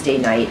on Tuesday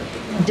night,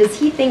 does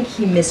he think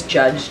he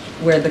misjudged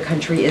where the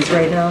country is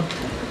right now?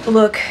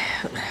 Look,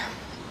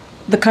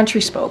 the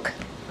country spoke.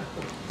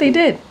 They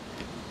did.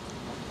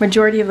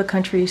 Majority of the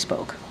country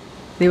spoke.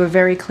 They were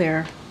very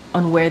clear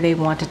on where they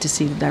wanted to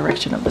see the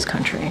direction of this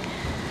country.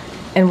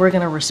 And we're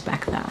going to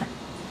respect that.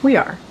 We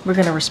are. We're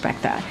going to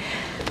respect that.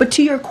 But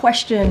to your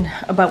question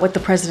about what the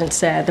president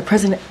said, the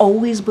president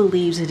always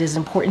believes it is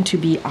important to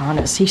be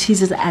honest. He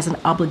sees it as an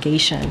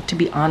obligation to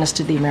be honest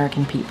to the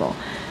American people.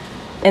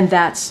 And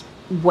that's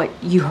what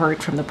you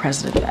heard from the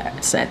president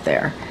that said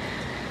there.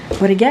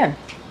 But again,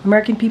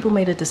 American people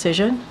made a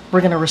decision.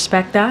 We're going to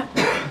respect that.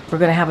 We're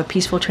going to have a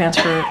peaceful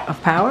transfer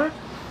of power.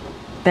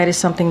 That is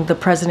something the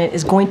president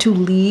is going to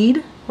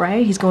lead,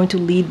 right? He's going to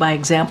lead by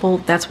example.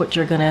 That's what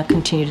you're going to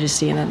continue to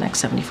see in the next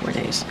 74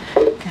 days.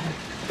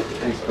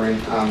 Thanks, Karine.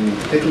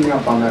 Picking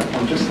up on that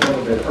point just a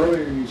little bit,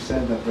 earlier you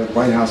said that the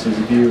White House's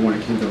view when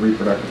it came to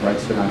reproductive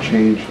rights did not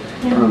change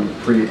from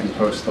pre and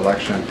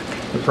post-election.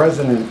 The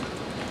president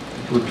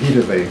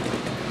repeatedly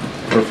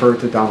referred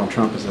to Donald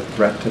Trump as a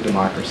threat to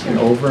democracy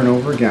over and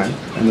over again.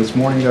 And this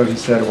morning, though, he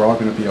said we're all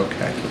going to be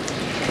okay.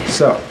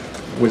 So,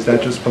 was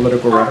that just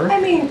political rhetoric? I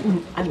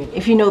mean,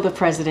 if you know the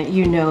president,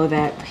 you know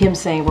that him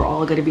saying we're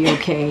all going to be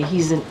okay,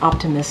 he's an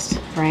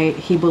optimist, right?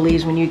 He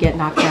believes when you get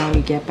knocked down,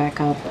 you get back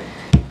up.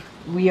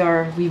 We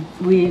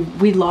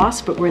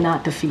lost, but we're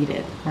not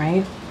defeated,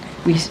 right?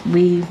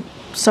 We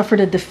suffered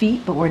a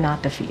defeat, but we're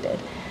not defeated.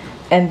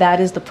 And that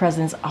is the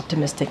president's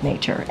optimistic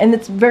nature. And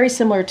it's very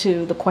similar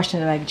to the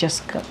question that I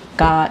just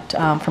got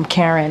from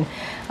Karen.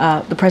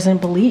 The president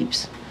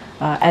believes,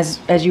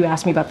 as you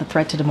asked me about the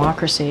threat to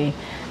democracy,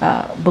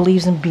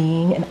 believes in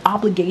being an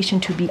obligation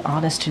to be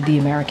honest to the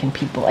American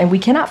people. And we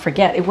cannot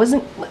forget, it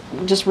wasn't,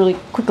 just really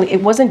quickly,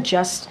 it wasn't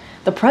just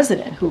the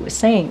president who was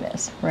saying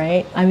this,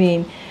 right? I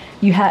mean,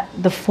 you had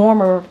the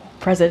former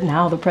president,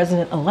 now the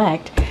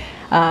president-elect,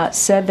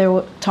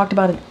 talked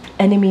about an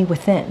enemy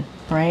within.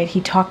 Right?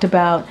 He talked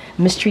about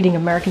mistreating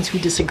Americans who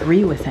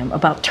disagree with him,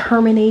 about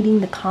terminating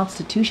the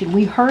Constitution.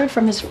 We heard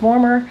from his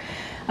former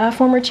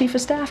Chief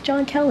of Staff,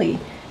 John Kelly,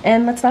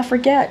 and let's not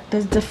forget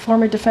the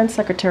former Defense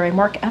Secretary,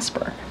 Mark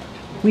Esper.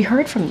 We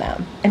heard from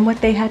them and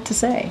what they had to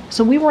say.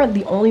 So we weren't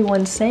the only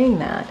ones saying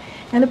that.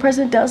 And the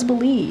president does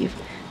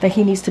believe that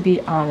he needs to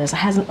be honest,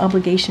 has an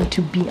obligation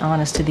to be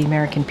honest to the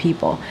American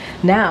people.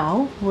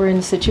 Now we're in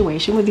a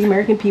situation where the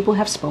American people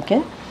have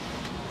spoken,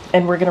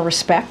 and we're going to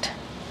respect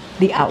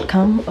the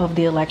outcome of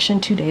the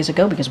election 2 days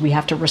ago, because we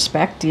have to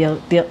respect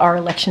our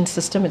election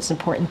system. It's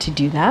important to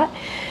do that.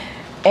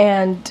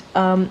 And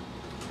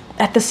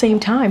at the same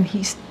time,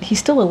 he's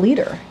still a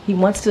leader. He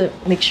wants to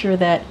make sure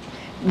that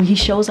he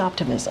shows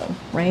optimism,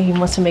 right? He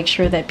wants to make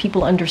sure that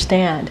people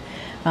understand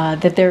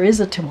that there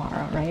is a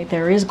tomorrow, right?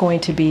 There is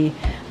going to be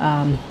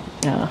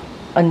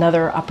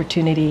another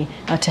opportunity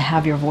to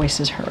have your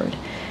voices heard.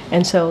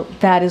 And so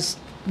that is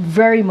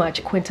very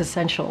much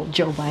quintessential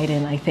Joe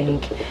Biden, I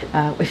think,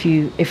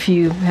 if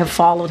you have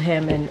followed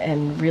him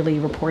and really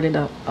reported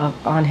up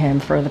on him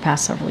for the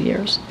past several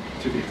years.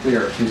 To be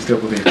clear, you still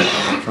believe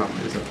that Donald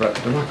Trump is a threat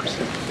to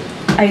democracy?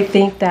 I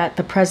think that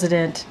the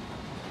president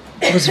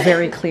was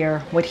very clear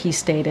what he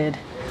stated,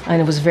 and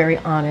it was very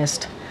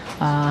honest.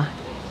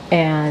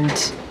 And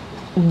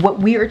what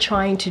we are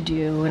trying to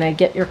do, and I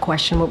get your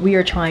question, what we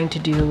are trying to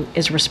do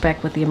is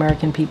respect what the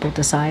American people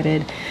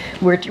decided.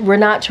 We're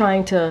not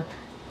trying to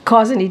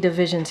cause any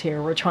divisions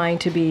here. We're trying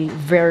to be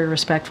very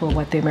respectful of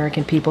what the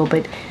American people,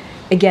 but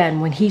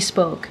again, when he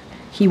spoke,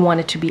 he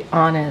wanted to be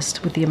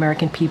honest with the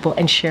American people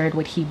and shared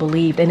what he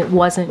believed, and it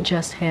wasn't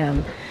just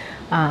him.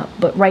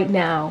 But right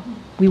now,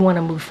 we want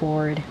to move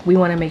forward. We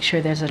want to make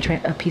sure there's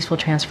a peaceful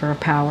transfer of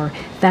power.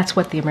 That's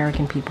what the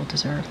American people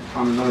deserve.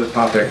 On another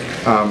topic,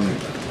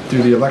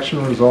 do the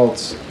election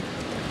results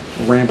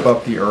ramp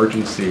up the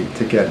urgency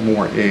to get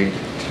more aid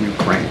to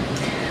Ukraine?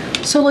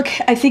 So look,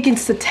 I think in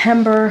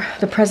September,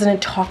 the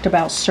president talked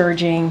about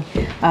surging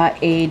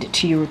aid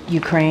to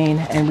Ukraine,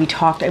 and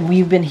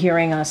we've been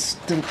hearing us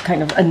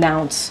kind of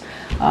announce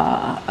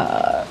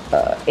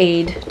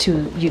aid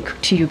to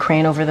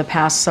Ukraine over the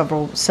past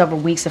several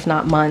weeks, if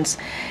not months,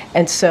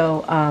 and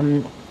so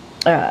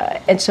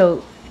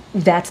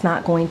that's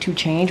not going to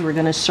change. We're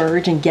going to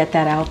surge and get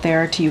that out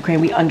there to Ukraine.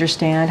 We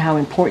understand how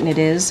important it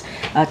is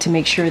to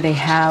make sure they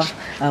have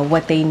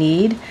what they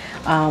need.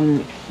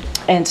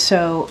 And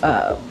so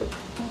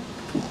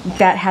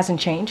that hasn't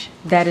changed.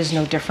 That is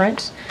no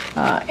different.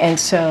 And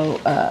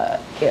so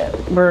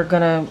we're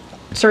going to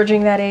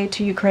surging that aid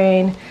to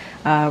Ukraine.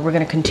 We're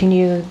going to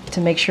continue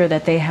to make sure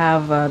that they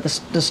have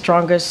the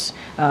strongest,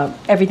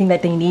 everything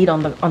that they need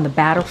on the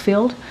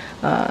battlefield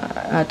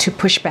to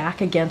push back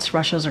against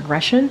Russia's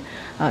aggression.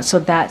 So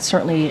that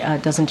certainly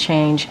doesn't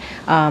change.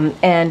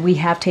 And we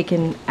have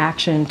taken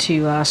action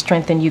to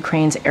strengthen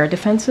Ukraine's air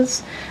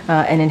defenses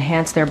and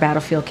enhance their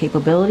battlefield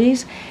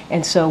capabilities.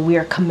 And so we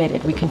are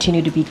committed. We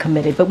continue to be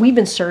committed. But we've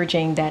been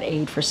surging that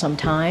aid for some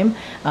time.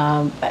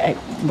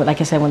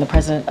 Like I said, when the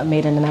president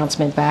made an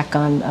announcement back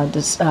on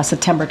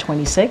September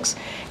 26th.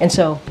 And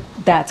so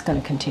that's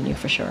going to continue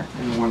for sure.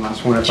 And one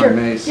last one, if Sure. I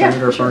may.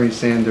 Senator Bernie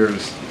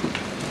Sanders,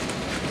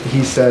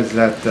 he says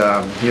that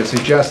he has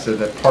suggested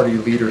that party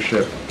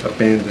leadership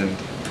abandoned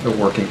the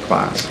working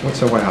class. What's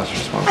the White House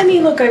response? I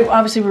mean, look,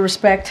 obviously we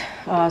respect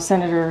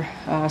Senator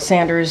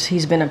Sanders.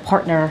 He's been a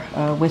partner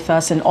with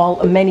us in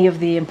many of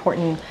the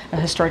important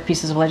historic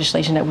pieces of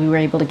legislation that we were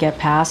able to get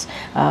passed.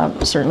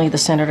 Certainly the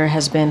senator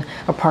has been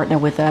a partner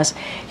with us.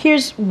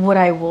 Here's what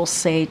I will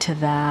say to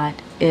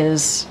that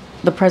is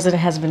the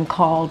president has been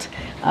called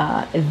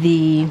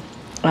the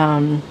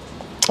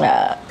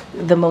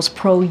most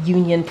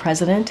pro-union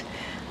president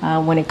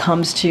when it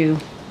comes to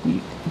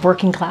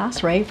working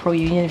class, right?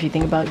 Pro-union, if you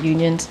think about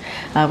unions,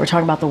 we're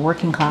talking about the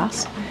working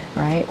class,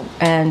 right?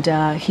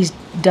 And he's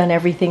done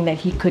everything that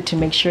he could to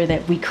make sure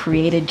that we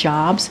created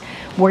jobs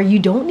where you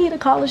don't need a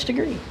college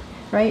degree,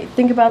 right?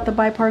 Think about the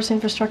Bipartisan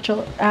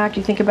Infrastructure Act,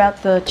 you think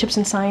about the CHIPS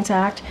and Science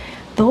Act.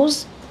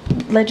 Those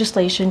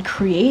legislation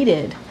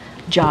created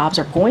jobs,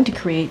 are going to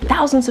create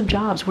thousands of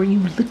jobs where you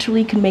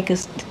literally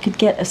could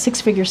get a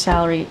six-figure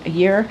salary a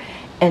year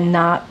and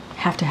not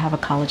have to have a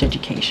college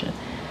education.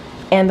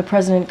 And the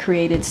president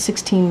created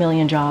 16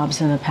 million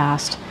jobs in the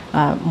past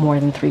more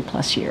than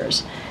 3+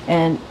 years.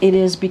 And it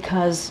is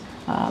because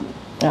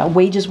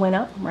wages went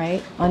up,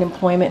 right?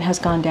 Unemployment has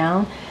gone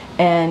down,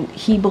 and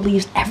he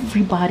believes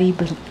everybody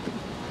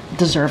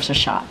deserves a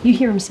shot. You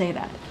hear him say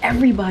that.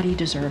 Everybody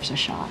deserves a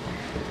shot.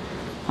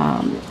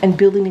 And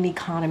building an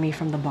economy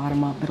from the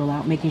bottom up, middle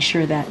out, making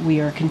sure that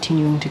we are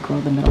continuing to grow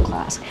the middle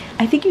class.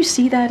 I think you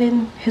see that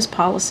in his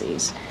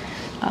policies.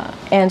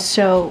 And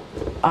so,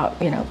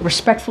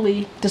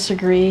 respectfully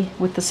disagree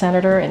with the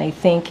senator, and I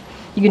think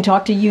you can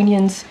talk to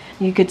unions,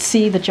 you could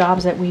see the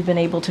jobs that we've been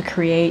able to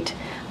create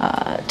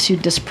to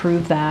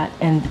disprove that.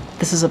 And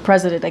this is a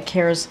president that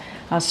cares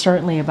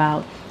certainly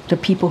about the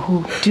people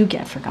who do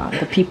get forgotten,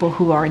 the people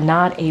who are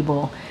not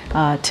able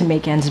to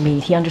make ends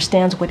meet. He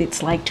understands what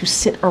it's like to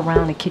sit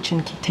around a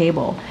kitchen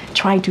table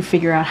trying to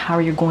figure out how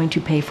you're going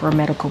to pay for a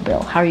medical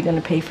bill, how are you going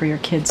to pay for your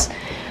kids'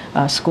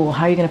 school,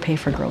 how are you going to pay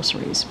for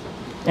groceries.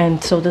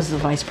 And so does the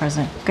vice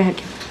president. Go ahead,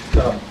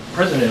 Kim.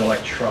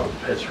 President-elect Trump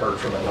has heard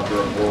from a number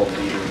of world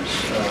leaders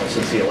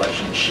since the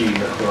election: Xi,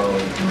 Macron,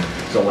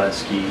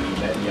 Zelensky,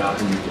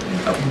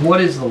 Netanyahu.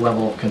 What is the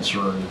level of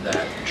concern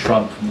that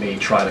Trump may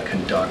try to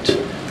conduct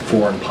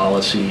foreign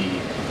policy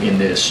in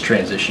this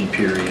transition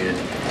period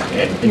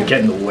and get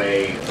in the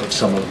way of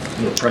some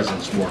of the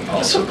president's foreign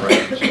policy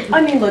priorities?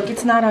 I mean, look,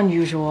 it's not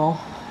unusual,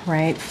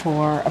 right,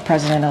 for a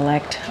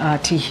president-elect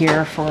to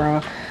hear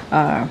for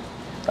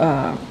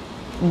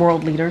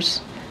world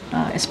leaders,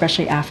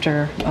 especially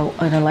after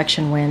an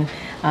election win.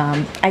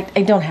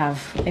 I don't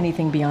have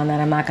anything beyond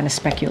that. I'm not going to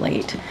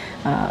speculate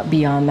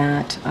beyond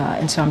that,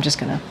 and so I'm just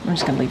gonna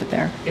leave it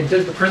there. And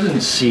does the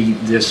president see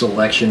this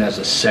election as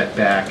a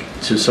setback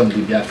to some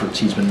of the efforts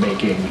he's been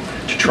making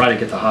to try to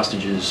get the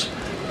hostages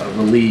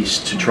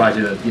released, to try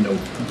to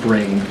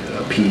bring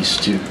peace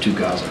to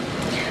Gaza?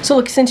 So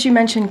look, since you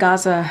mentioned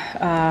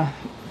Gaza,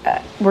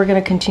 we're going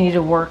to continue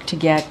to work to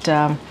get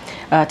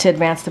to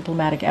advance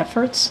diplomatic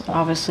efforts,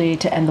 obviously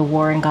to end the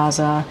war in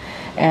Gaza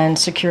and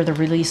secure the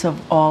release of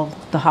all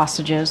the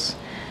hostages.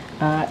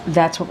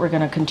 That's what we're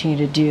going to continue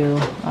to do,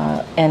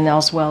 and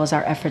as well as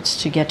our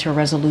efforts to get to a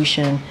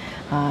resolution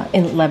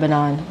in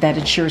Lebanon that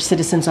ensures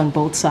citizens on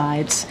both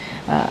sides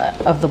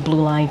of the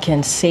blue line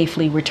can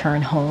safely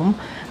return home.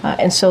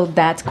 And so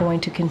that's going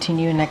to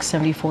continue in the next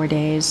 74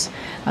 days.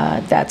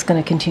 That's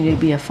going to continue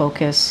to be a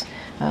focus,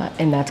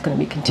 and that's going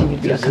to continue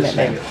to be a commitment. Does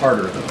this make it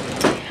harder,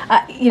 though?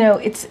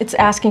 It's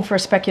asking for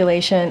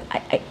speculation.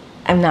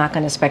 I'm not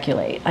going to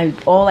speculate.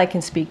 All I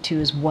can speak to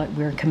is what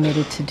we're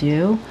committed to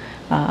do,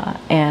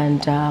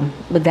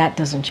 but that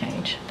doesn't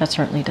change. That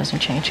certainly doesn't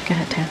change. Go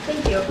ahead, Tam.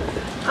 Thank you.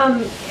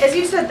 As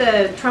you said,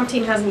 the Trump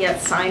team hasn't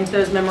yet signed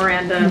those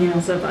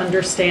memorandums of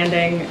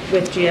understanding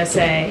with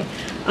GSA.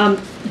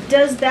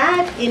 Does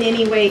that in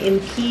any way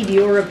impede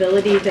your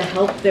ability to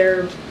help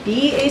there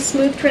be a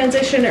smooth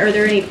transition? Are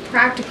there any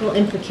practical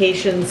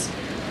implications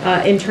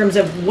in terms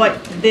of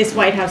what this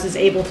White House is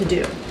able to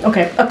do?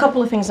 Okay, a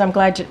couple of things. I'm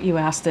glad you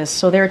asked this.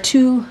 So there are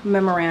two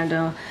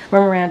memoranda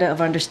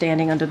of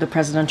understanding under the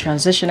President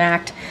Transition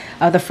Act.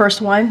 The first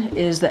one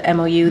is the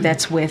MOU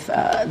that's with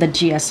the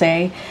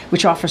GSA,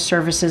 which offers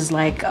services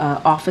like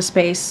office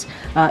space,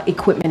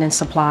 equipment, and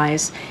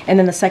supplies. And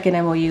then the second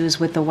MOU is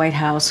with the White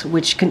House,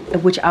 which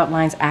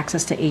outlines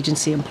access to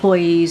agency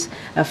employees,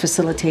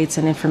 facilitates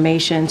and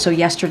information. So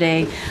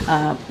yesterday,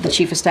 the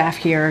Chief of Staff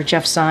here,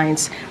 Jeff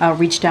Zients,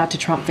 reached out to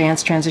Trump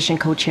Vance transition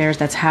co-chairs,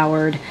 that's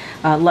Howard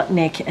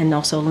Lutnick and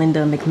also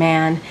Linda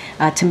McMahon,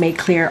 to make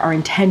clear our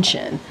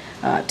intention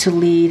to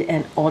lead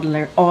an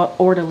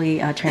orderly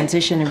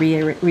transition and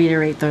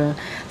reiterate the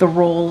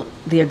role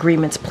the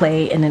agreements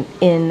play in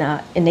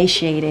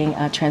initiating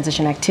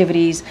transition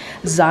activities.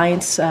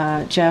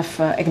 Zients, Jeff,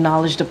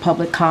 acknowledged the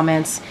public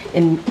comments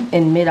in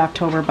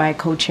mid-October by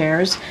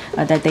co-chairs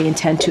that they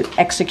intend to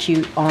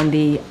execute on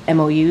the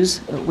MOUs,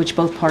 which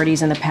both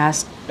parties in the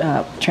past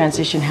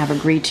transition have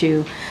agreed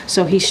to.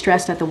 So he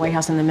stressed at the White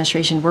House and the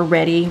administration, we're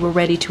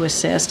ready to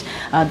assist.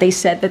 They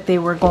said that they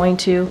were going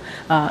to,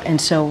 and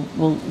so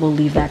we'll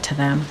leave that to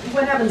them.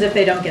 What happens if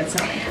they don't get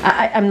signed?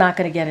 I'm not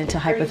going to get into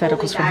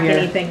hypotheticals from here.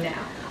 Anything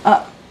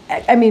now?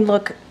 I mean,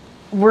 look,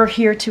 we're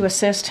here to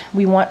assist.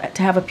 We want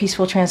to have a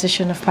peaceful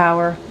transition of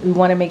power. We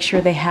want to make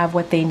sure they have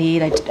what they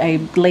need. I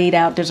laid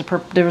out,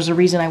 there was a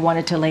reason I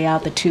wanted to lay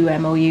out the two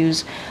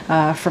MOUs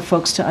for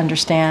folks to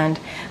understand.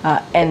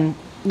 And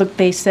look,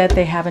 they said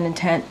they have an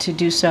intent to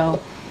do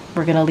so.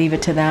 We're going to leave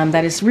it to them.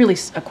 That is really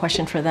a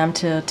question for them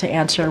to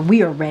answer.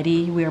 We are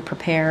ready. We are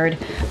prepared.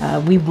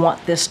 We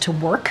want this to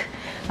work.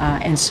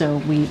 And so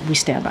we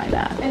stand by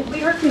that. And we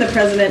heard from the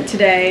president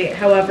today,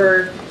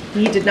 however,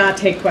 he did not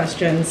take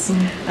questions.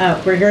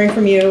 We're hearing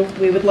from you.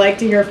 We would like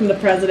to hear from the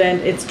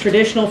president. It's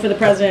traditional for the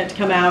president to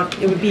come out.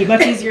 It would be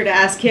much easier to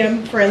ask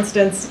him, for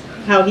instance,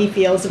 how he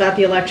feels about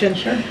the election.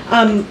 Sure.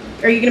 Are you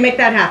going to make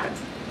that happen?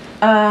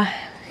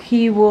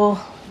 He will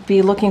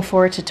be looking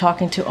forward to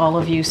talking to all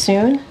of you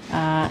soon.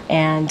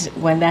 And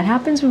when that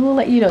happens, we will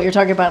let you know. You're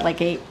talking about like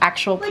a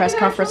actual press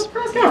conference?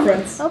 Press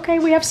conference. Okay,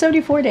 we have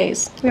 74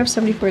 days. We have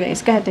 74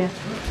 days. Go ahead, Dan.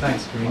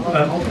 Thanks, Karine.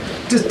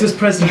 Does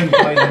President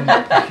Biden...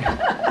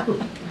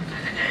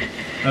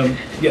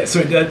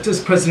 does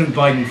President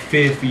Biden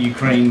fear for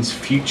Ukraine's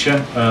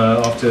future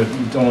after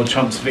Donald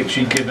Trump's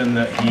victory, given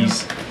that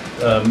he's,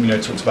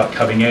 talks about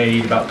cutting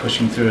aid, about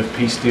pushing through a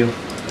peace deal?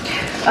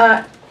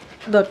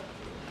 Look,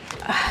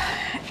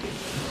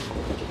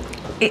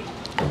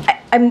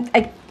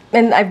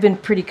 I've been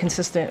pretty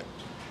consistent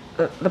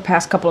the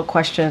past couple of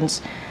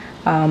questions.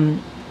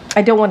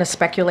 I don't want to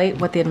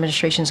speculate what the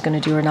administration is going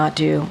to do or not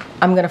do.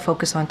 I'm going to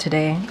focus on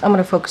today. I'm going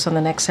to focus on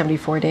the next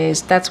 74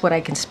 days. That's what I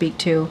can speak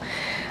to.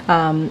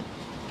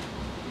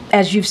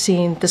 As you've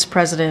seen, this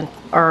president,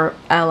 our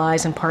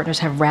allies and partners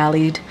have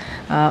rallied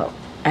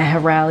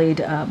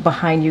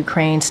behind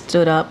Ukraine,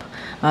 stood up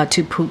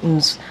to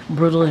Putin's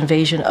brutal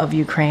invasion of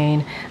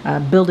Ukraine,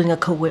 building a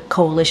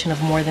coalition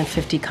of more than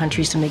 50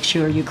 countries to make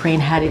sure Ukraine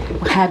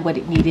had what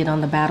it needed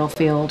on the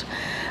battlefield.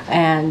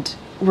 And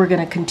we're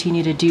going to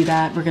continue to do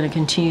that. We're going to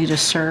continue to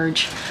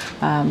surge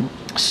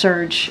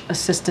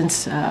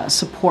assistance,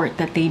 support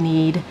that they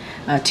need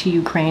to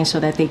Ukraine so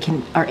that they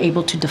are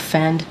able to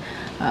defend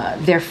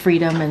their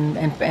freedom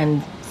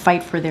and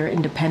fight for their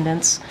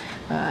independence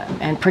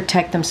and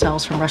protect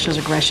themselves from Russia's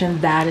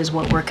aggression. That is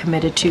what we're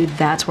committed to.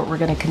 That's what we're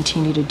going to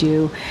continue to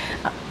do.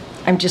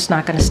 I'm just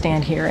not going to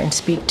stand here and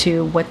speak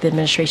to what the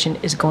administration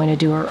is going to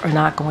do or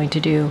not going to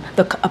do,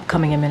 the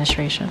upcoming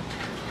administration.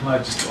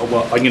 I'm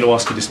going to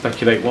ask you to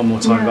speculate one more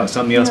time about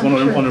something else.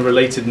 Sure. On a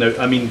related note,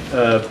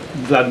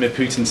 Vladimir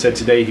Putin said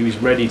today he was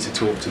ready to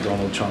talk to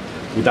Donald Trump.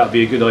 Would that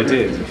be a good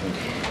idea, do you think?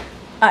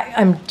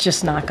 I'm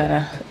just not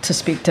going to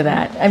speak to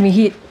that. I mean,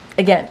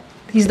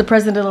 he's the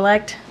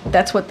president-elect.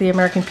 That's what the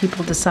American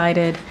people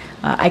decided.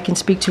 I can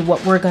speak to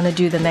what we're going to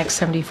do the next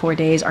 74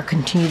 days, our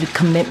continued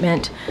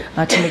commitment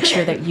to make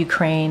sure that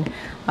Ukraine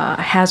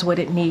has what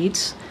it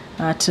needs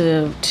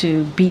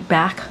to beat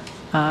back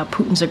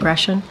Putin's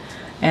aggression.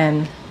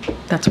 And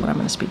that's what I'm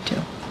going to speak to.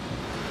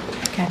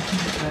 Okay.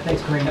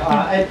 Thanks, Karine.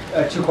 I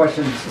have two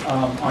questions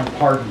on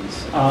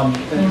pardons.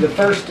 The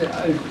first,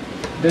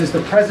 does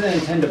the president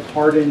intend to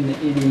pardon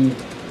any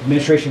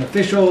administration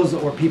officials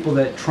or people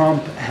that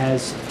Trump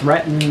has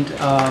threatened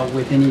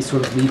with any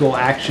sort of legal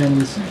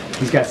actions?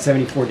 He's got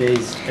 74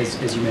 days, as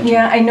you mentioned.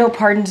 Yeah, I know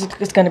pardons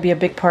is going to be a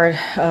big part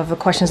of the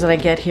questions that I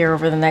get here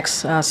over the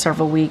next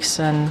several weeks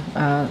and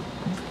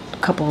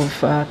couple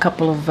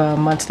of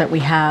months that we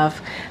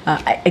have.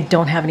 I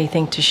don't have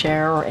anything to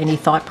share or any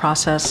thought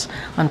process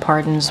on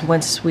pardons.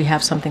 Once we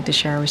have something to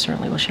share, we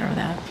certainly will share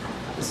that.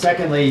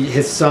 Secondly,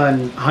 his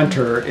son,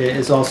 Hunter,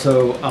 is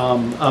also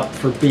up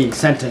for being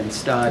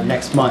sentenced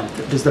next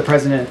month. Does the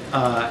president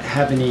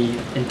have any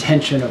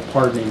intention of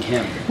pardoning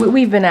him?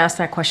 We've been asked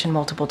that question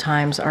multiple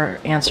times. Our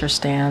answer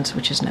stands,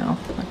 which is no.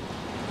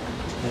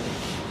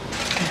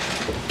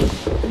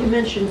 You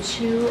mentioned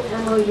 2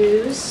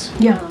 MOUs.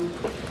 Yeah.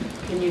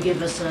 Can you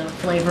give us a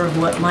flavor of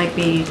what might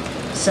be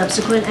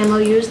subsequent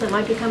MOUs that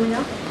might be coming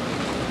up?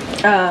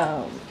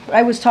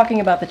 I was talking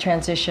about the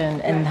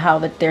transition and how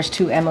that there's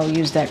 2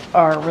 MOUs that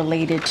are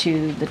related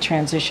to the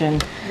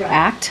Transition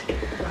Act,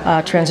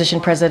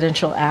 Transition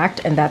Presidential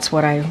Act, and that's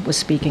what I was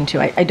speaking to.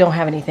 I don't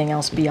have anything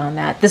else beyond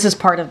that. This is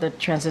part of the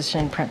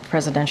Transition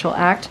Presidential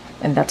Act,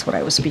 and that's what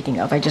I was speaking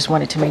of. I just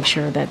wanted to make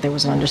sure that there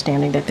was an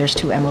understanding that there's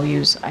 2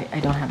 MOUs.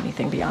 I don't have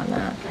anything beyond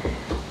that.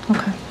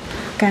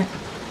 Okay.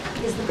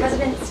 Is the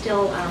president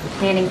still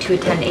planning to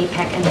attend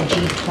APEC and the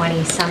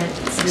G20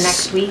 summits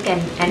next week?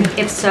 And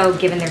if so,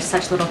 given there's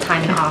such little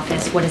time in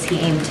office, what does he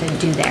aim to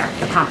do there,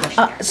 accomplish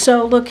there?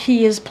 So look,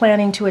 he is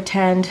planning to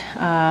attend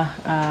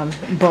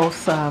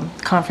both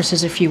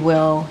conferences, if you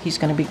will. He's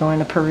going to be going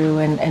to Peru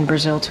and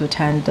Brazil to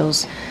attend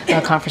those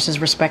conferences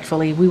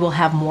respectfully. We will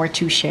have more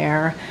to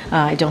share.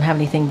 I don't have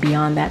anything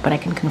beyond that, but I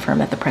can confirm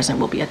that the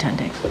president will be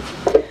attending.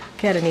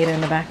 Okay, Anita in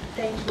the back.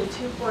 Thank you.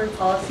 2 foreign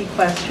policy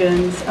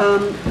questions.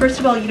 First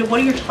of all, what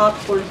are your top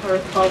foreign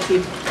policy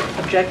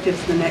objectives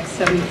in the next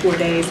 74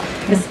 days,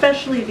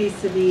 especially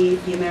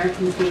vis-a-vis the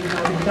Americans being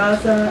held in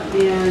Gaza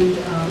and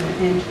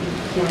in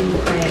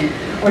Ukraine?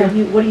 Or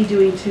what are you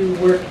doing to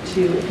work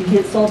to, if you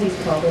can't solve these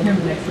problems in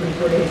the next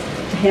 74 days,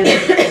 to handle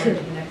it in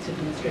the next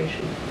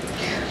administration?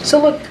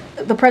 So look,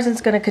 the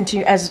president's going to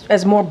continue,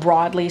 as more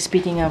broadly,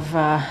 speaking of,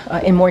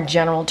 in more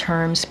general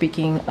terms,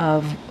 speaking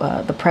of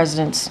the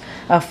president's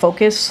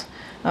focus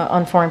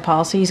on foreign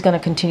policy. He's going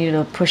to continue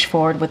to push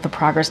forward with the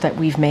progress that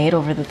we've made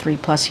over the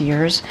 3+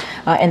 years,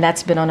 and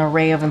that's been on an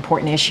array of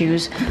important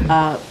issues.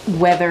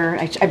 Whether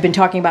I've been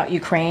talking about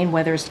Ukraine,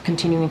 whether it's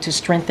continuing to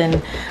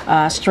strengthen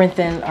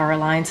our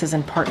alliances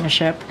and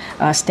partnership,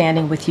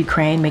 standing with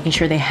Ukraine, making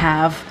sure they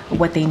have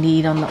what they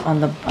need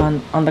on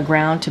the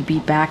ground to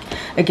beat back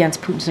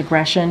against Putin's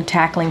aggression,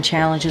 tackling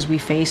challenges we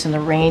face in the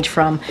range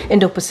from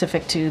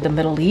Indo-Pacific to the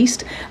Middle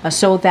East.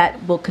 So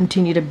that will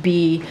continue to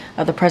be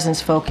the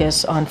president's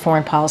focus on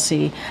foreign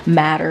policy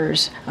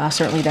matters,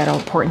 certainly that are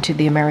important to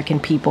the American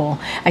people.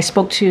 I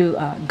spoke to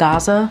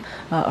Gaza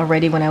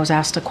already when I was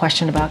asked a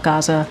question about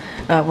Gaza.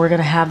 We're going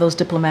to have those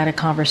diplomatic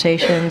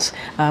conversations.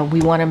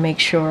 We want to make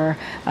sure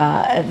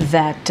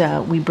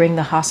that we bring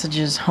the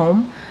hostages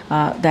home.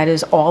 That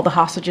is all the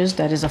hostages.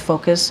 That is a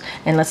focus.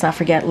 And let's not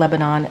forget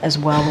Lebanon as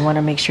well. We want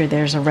to make sure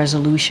there's a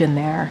resolution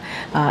there.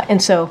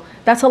 And so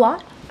that's a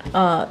lot.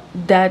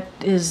 That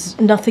is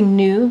nothing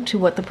new to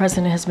what the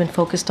president has been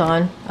focused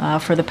on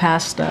for the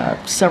past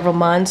several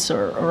months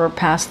or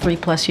past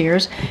 3+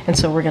 years, and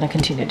so we're going to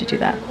continue to do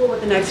that. Cool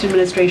with the next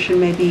administration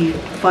maybe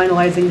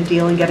finalizing the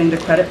deal and getting the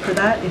credit for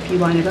that if you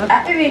line it up?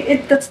 I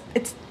mean,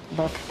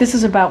 look, this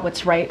is about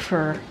what's right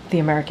for the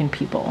American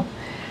people.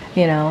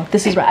 You know,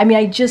 this is right. I mean,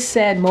 I just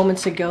said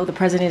moments ago the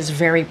president is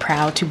very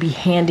proud to be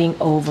handing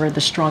over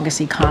the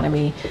strongest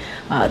economy.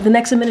 The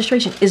next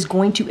administration is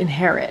going to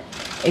inherit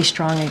a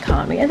strong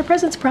economy, and the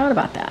president's proud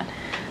about that.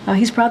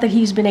 He's proud that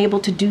he's been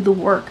able to do the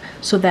work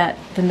so that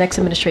the next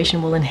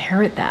administration will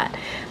inherit that.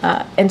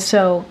 And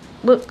so,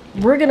 look,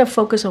 we're going to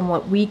focus on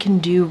what we can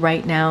do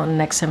right now in the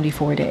next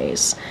 74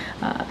 days.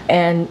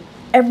 And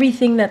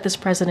everything that this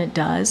president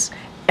does,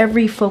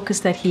 every focus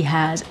that he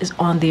has is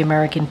on the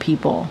American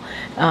people,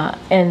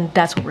 and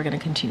that's what we're going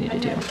to continue to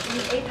do. In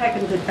APEC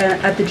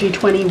and at the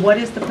G20, what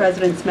is the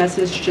president's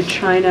message to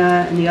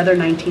China and the other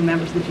 19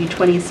 members of the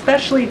G20,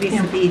 especially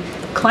vis-a-vis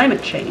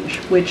climate change,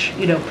 which,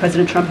 you know,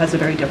 President Trump has a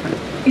very different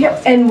policy. Yeah,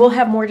 and we'll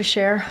have more to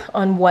share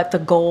on what the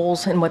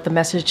goals and what the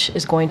message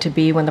is going to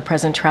be when the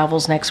president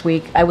travels next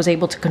week. I was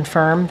able to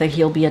confirm that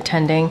he'll be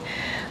attending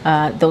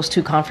those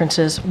two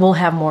conferences. We'll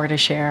have more to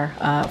share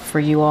for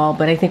you all,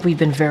 but I think we've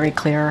been very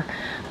clear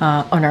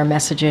on our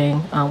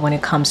messaging when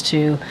it comes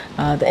to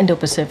the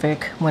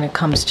Indo-Pacific, when it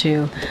comes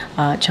to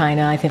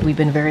China. I think we've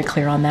been very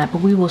clear on that,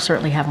 but we will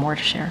certainly have more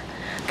to share.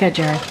 Okay,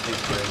 Jared.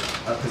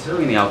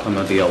 Considering the outcome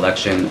of the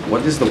election,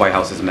 what is the White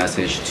House's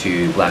message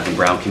to Black and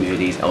Brown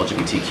communities,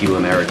 LGBTQ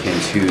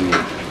Americans who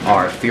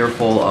are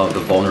fearful of the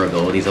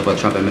vulnerabilities of a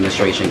Trump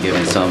administration,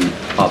 given some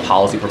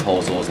policy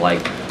proposals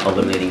like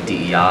eliminating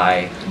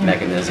DEI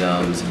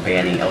mechanisms,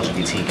 banning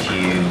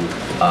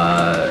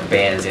LGBTQ,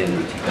 bans in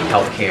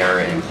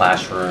healthcare and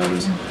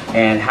classrooms,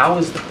 and how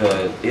is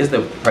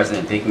the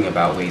president thinking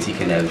about ways he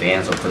can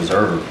advance or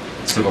preserve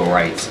civil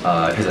rights,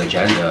 his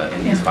agenda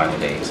in these final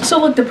days? So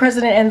look, the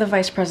president and the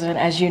vice president,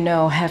 as you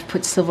know, have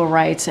put civil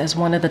rights as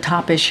one of the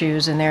top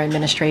issues in their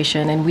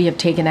administration, and we have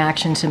taken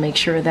action to make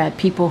sure that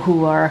people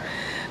who are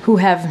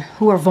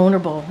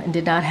vulnerable and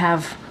did not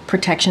have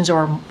protections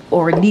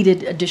or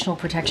needed additional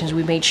protections,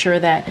 we made sure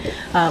that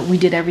we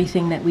did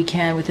everything that we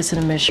can with this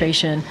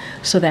administration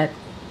so that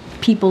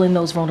people in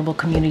those vulnerable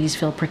communities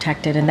feel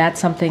protected. And that's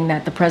something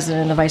that the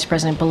president and the vice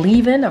president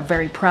believe in, are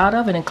very proud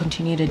of, and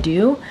continue to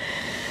do.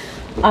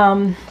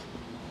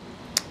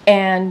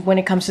 And when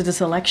it comes to this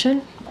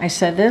election, I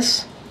said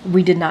this,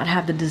 we did not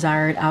have the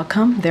desired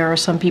outcome. There are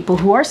some people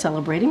who are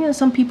celebrating and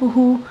some people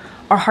who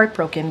are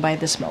heartbroken by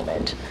this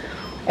moment.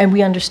 And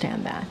we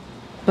understand that.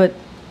 But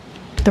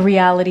the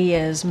reality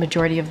is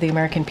majority of the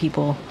American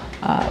people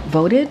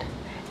voted,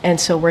 and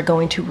so we're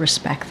going to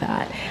respect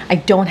that. I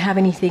don't have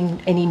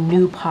any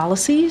new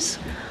policies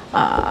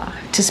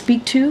to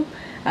speak to,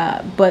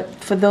 but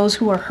for those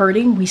who are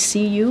hurting, we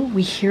see you,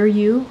 we hear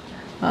you,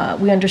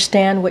 we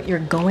understand what you're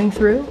going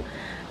through,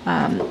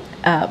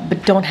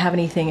 but don't have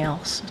anything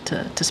else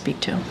to speak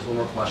to. Just one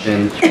more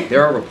question.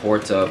 There are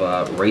reports of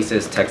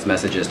racist text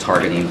messages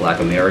targeting Black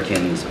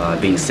Americans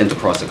being sent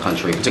across the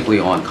country, particularly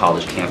on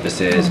college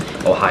campuses,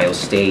 Ohio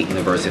State,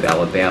 University of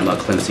Alabama,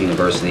 Clemson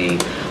University.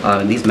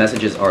 These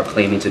messages are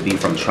claiming to be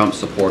from Trump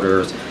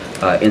supporters,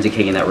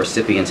 indicating that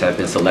recipients have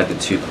been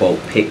selected to, quote,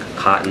 pick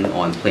cotton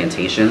on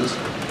plantations.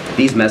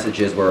 These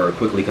messages were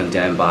quickly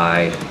condemned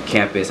by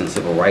campus and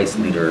civil rights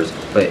leaders,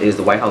 but is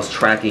the White House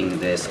tracking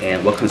this,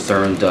 and what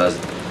concern does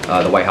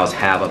the White House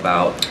have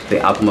about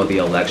the outcome of the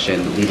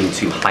election leading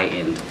to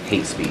heightened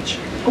hate speech?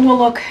 Well,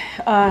 look,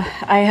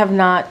 I have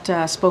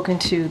not spoken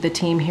to the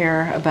team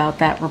here about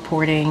that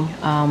reporting.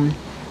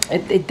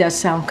 It does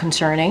sound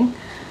concerning,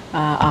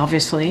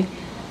 obviously.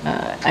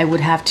 I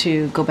would have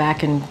to go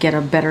back and get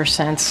a better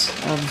sense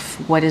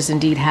of what is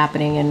indeed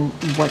happening and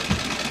what,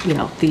 you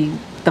know,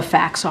 the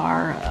facts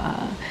are.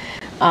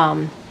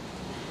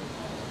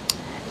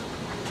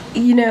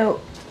 You know,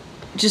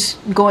 just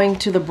going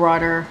to the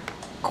broader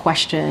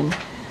question,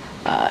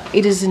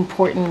 it is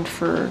important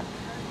for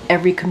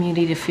every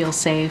community to feel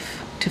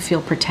safe, to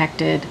feel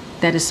protected.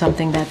 That is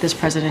something that this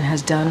president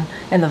has done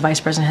and the vice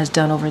president has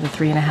done over the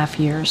 3.5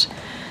 years.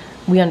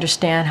 We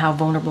understand how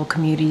vulnerable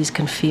communities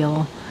can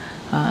feel,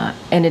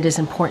 and it is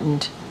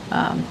important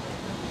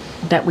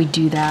that we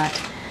do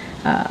that.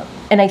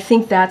 And I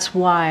think that's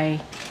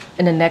why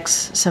in the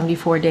next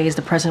 74 days,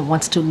 the president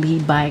wants to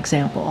lead by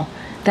example.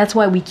 That's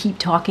why we keep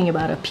talking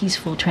about a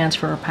peaceful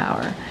transfer of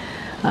power.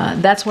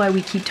 That's why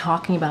we keep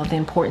talking about the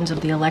importance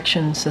of the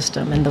election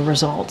system and the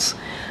results,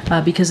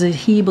 because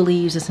he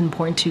believes it's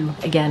important to,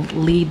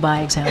 again, lead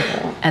by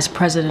example as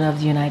President of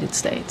the United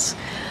States.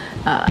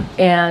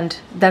 And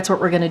that's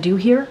what we're going to do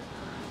here.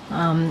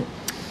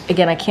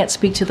 Again, I can't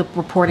speak to the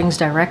reportings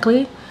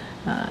directly.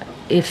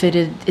 If it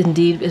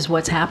indeed is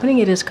what's happening,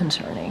 it is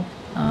concerning.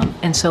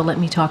 And so let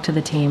me talk to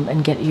the team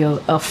and get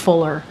you a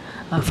fuller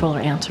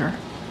answer.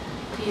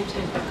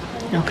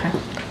 Okay,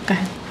 go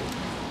ahead.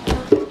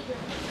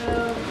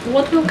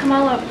 What will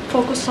Kamala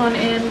focus on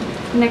in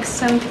next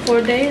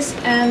 74 days?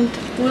 And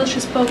will she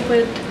spoke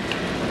with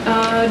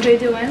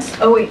J.D. Vance?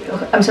 Oh wait,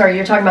 I'm sorry,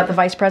 you're talking about the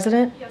vice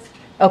president? Yes.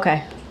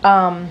 Okay.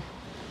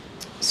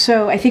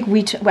 So I think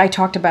I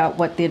talked about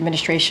what the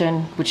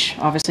administration, which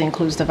obviously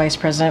includes the vice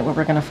president, what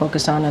we're going to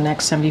focus on the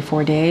next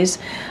 74 days.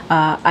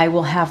 I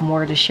will have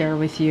more to share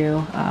with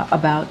you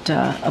about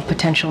a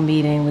potential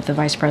meeting with the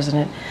vice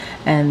president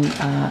and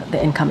the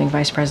incoming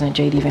vice president,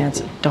 J.D.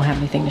 Vance. Don't have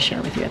anything to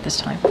share with you at this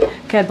time.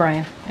 Go ahead,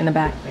 Brian, in the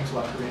back. Thanks a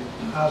lot,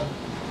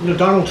 Karine.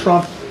 Donald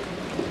Trump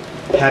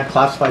had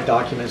classified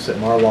documents at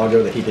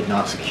Mar-a-Lago that he did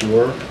not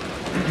secure.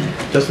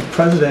 Does the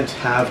president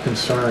have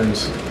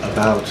concerns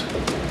about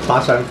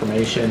classified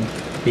information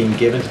being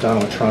given to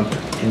Donald Trump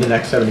in the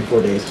next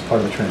 74 days as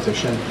part of the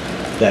transition,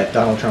 that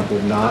Donald Trump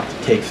would not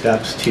take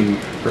steps to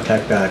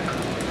protect that?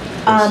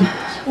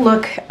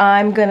 Look,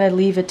 I'm going to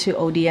leave it to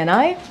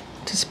ODNI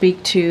to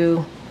speak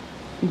to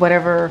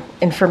whatever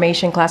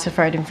information,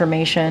 classified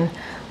information.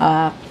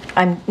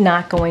 I'm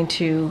not going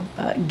to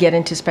get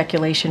into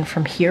speculation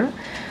from here,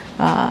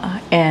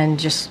 and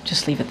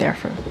just leave it there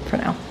for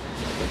now.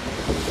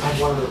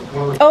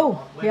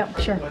 Oh, yeah,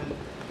 sure.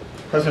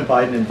 President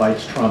Biden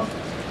invites Trump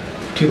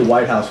to the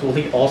White House. Will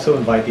he also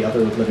invite the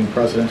other living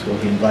presidents? Will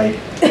he invite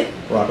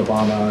Barack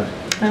Obama,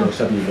 George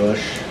W.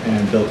 Bush,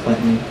 and Bill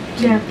Clinton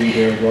to be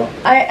here as well?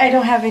 I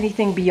don't have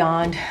anything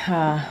beyond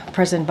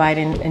President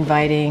Biden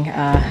inviting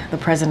the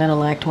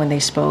president-elect when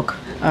they spoke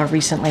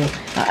recently.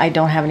 I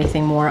don't have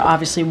anything more.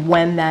 Obviously,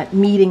 when that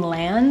meeting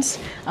lands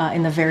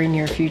in the very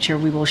near future,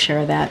 we will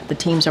share that. The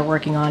teams are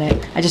working on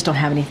it. I just don't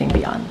have anything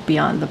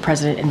beyond the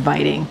president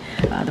inviting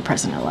the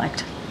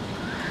president-elect.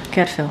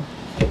 Go ahead, Phil.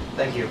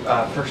 Thank you.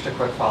 First, a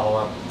quick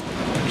follow-up.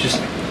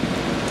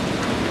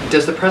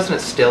 Does the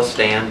president still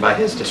stand by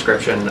his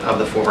description of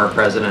the former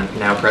president,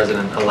 now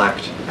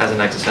president-elect, as an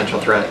existential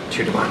threat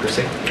to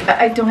democracy?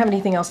 I don't have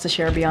anything else to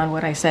share beyond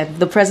what I said.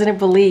 The president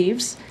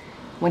believes,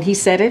 when he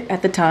said it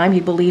at the time,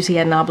 he believes he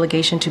had an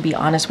obligation to be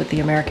honest with the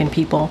American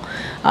people.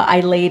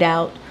 I laid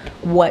out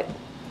what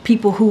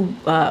people who,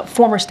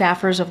 former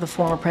staffers of the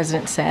former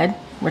president said.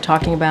 We're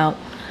talking about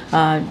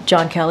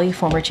John Kelly,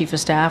 former chief of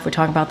staff. We're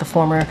talking about the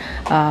former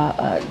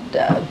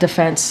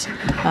defense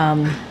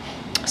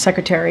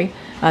secretary.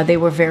 They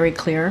were very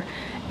clear.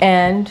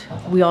 And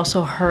we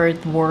also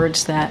heard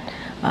words that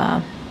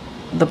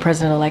the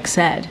president-elect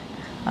said,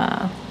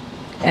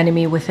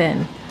 enemy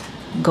within,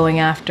 going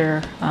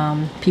after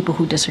people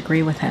who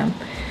disagree with him.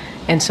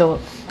 And so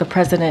the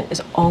president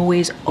is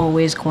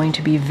always going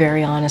to be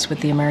very honest with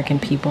the American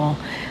people.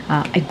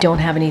 I don't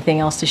have anything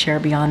else to share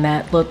beyond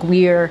that. Look,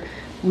 we are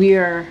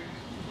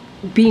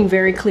being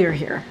very clear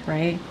here,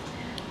 right?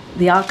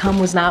 The outcome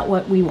was not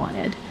what we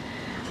wanted.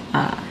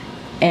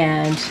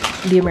 And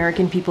the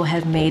American people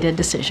have made a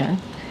decision,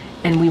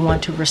 and we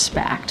want to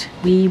respect.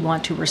 We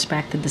want to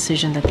respect the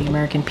decision that the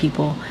American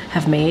people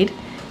have made,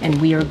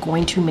 and we are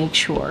going to make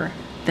sure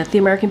that the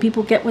American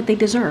people get what they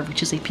deserve,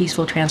 which is a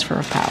peaceful transfer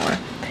of power.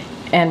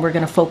 And we're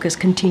going to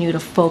continue to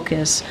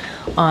focus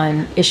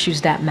on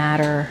issues that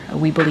matter.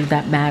 We believe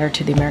that matter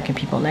to the American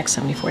people in the next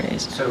 74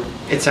 days. So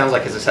it sounds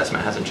like his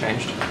assessment hasn't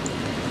changed.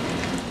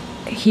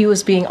 He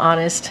was being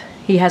honest.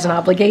 He has an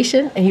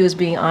obligation, and he was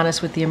being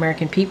honest with the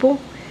American people,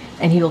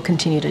 and he will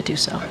continue to do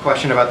so. A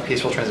question about the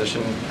peaceful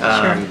transition.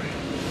 Sure.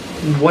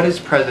 What is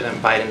President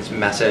Biden's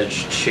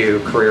message to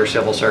career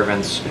civil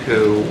servants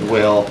who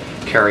will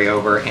carry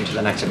over into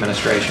the next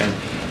administration?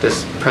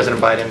 Does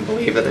President Biden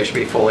believe that they should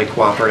be fully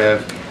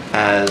cooperative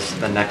as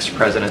the next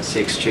president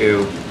seeks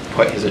to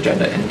put his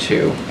agenda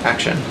into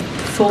action?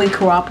 Fully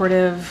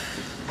cooperative.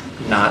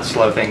 Not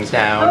slow things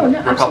down. Oh,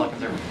 no,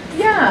 Republicans are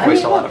Yeah, I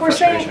voiced mean, a lot look, of we're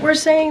frustration.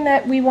 saying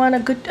that we want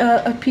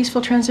a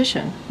peaceful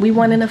transition. We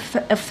want an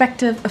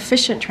effective,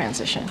 efficient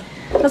transition.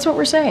 That's what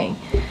we're saying,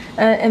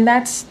 and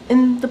that's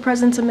in the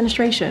president's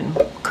administration.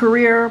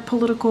 Career,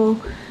 political.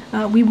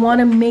 We want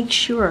to make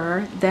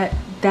sure that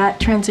that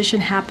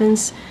transition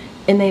happens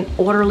in an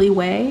orderly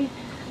way,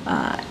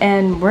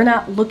 and we're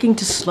not looking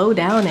to slow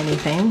down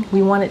anything.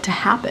 We want it to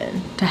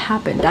happen.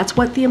 That's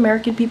what the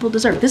American people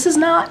deserve. This is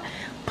not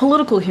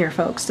political here,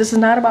 folks. This is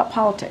not about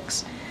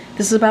politics.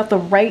 This is about the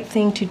right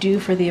thing to do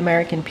for the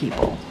American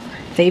people.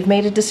 They've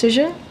made a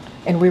decision,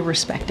 and we're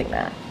respecting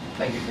that.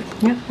 Thank you.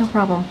 Yeah, no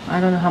problem.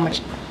 I don't know how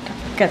much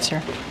ahead,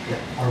 sir.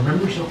 Are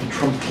members of the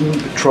Trump team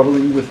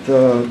traveling with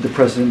the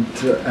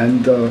president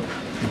and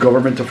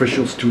government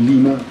officials to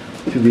Lima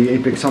to the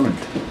APEC summit?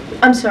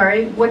 I'm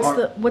sorry,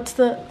 what's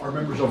the... Are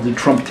members of the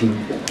Trump team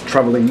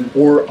traveling,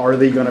 or are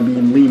they going to be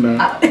in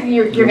Lima?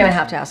 You're going to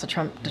have to ask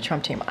the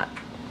Trump team.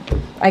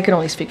 I can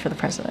only speak for the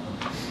president.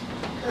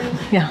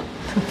 Yeah.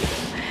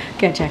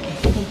 Go ahead, Jackie.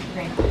 Thank you,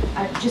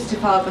 Karine. Just to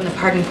follow up on the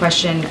pardon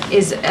question,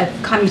 is a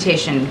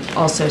commutation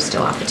also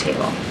still off the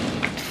table?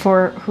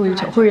 For who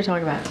are you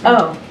talking about?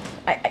 Oh,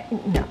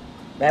 no.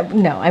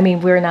 No, I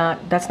mean,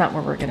 that's not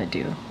what we're going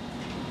to do.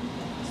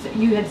 So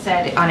you had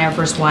said on Air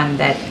Force One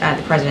that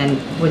the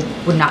president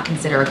would not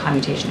consider a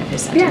commutation of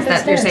his sentence. Yeah,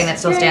 that You're saying that stands.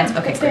 still Yeah, stands? yeah,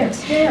 Okay, that great.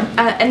 stands.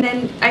 Yeah. And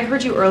then I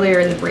heard you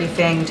earlier in the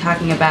briefing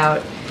talking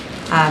about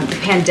the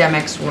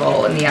pandemic's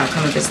role in the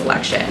outcome of this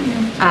election.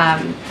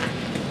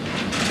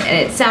 And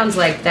it sounds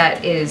like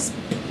that is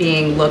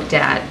being looked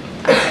at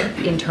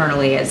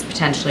internally as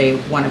potentially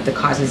one of the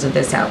causes of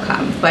this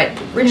outcome. But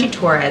Richie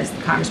Torres,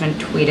 the congressman,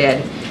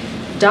 tweeted,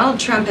 "Donald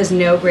Trump has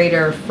no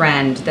greater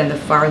friend than the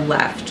far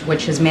left,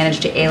 which has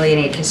managed to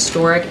alienate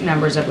historic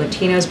numbers of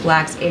Latinos,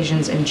 blacks,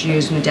 Asians, and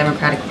Jews from the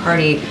Democratic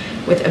Party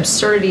with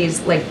absurdities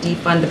like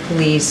defund the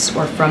police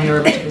or from the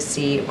river to the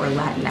sea or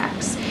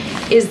Latinx."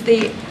 Is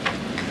the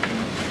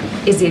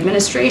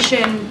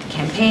administration,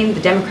 campaign,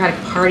 the Democratic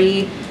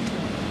Party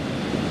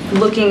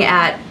looking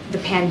at the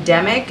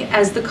pandemic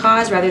as the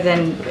cause rather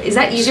than, is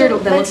that easier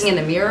than looking in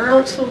the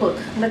mirror? So look,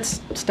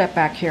 let's step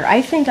back here.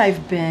 I think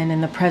I've been,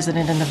 and the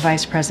president and the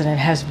vice president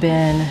has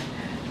been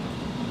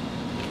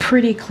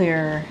pretty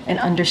clear in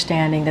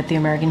understanding that the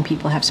American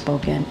people have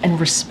spoken and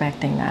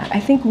respecting that. I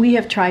think we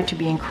have tried to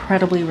be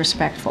incredibly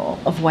respectful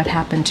of what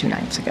happened 2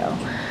 nights ago.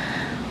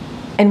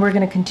 And we're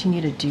going to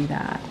continue to do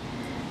that.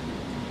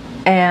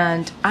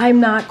 And I'm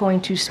not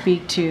going to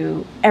speak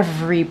to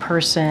every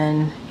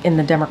person in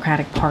the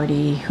Democratic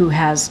Party who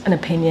has an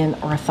opinion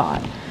or a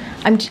thought.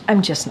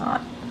 I'm just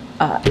not.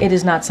 It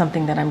is not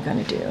something that I'm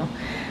going to do.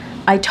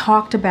 I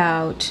talked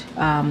about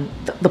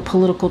the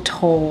political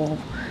toll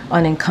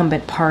on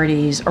incumbent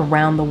parties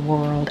around the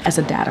world as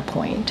a data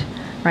point,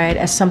 right?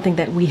 As something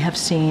that we have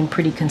seen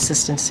pretty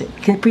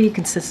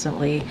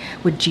consistently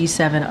with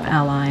G7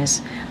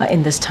 allies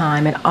in this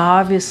time. And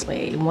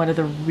obviously, one of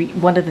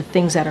the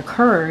things that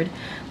occurred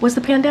was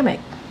the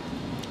pandemic.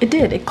 It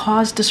did. It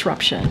caused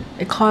disruption.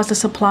 It caused the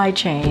supply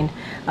chain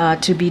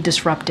to be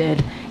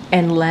disrupted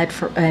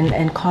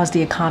and caused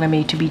the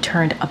economy to be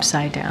turned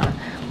upside down.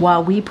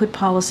 While we put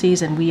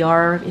policies, and we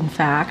are in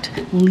fact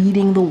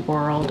leading the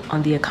world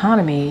on the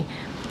economy,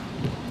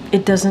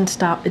 it doesn't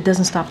stop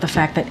the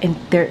fact that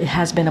there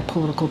has been a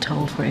political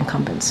toll for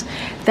incumbents.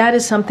 That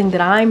is something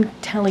that I'm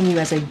telling you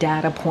as a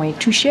data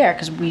point to share,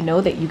 because we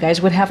know that you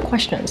guys would have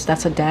questions.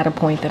 That's a data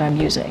point that I'm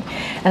using.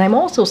 And I'm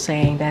also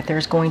saying that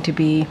there's going to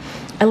be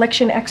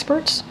election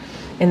experts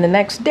in the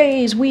next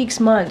days, weeks,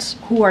 months,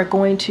 who are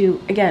going to,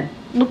 again,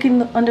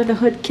 looking under the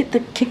hood, kick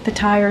the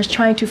tires,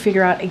 trying to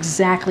figure out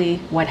exactly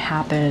what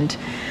happened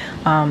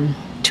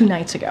 2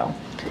 nights ago.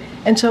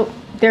 And so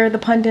they're the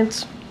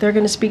pundits. They're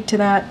going to speak to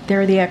that.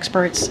 They're the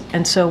experts,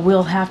 and so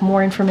we'll have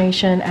more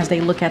information as they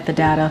look at the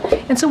data.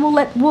 And so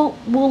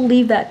we'll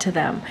leave that to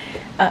them.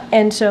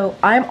 And so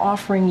I'm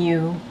offering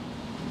you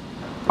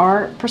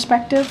our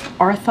perspective,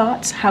 our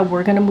thoughts, how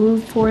we're going to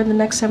move forward in the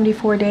next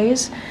 74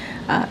 days.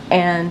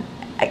 And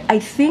I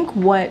think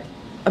what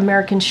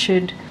Americans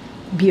should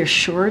be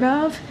assured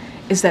of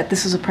is that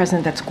this is a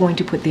president that's going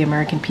to put the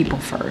American people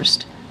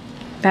first.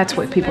 That's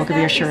what people can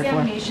be assured for. Is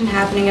examination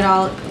happening at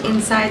all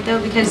inside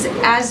though? Because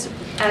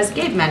as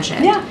Gabe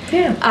mentioned,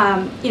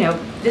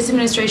 this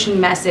administration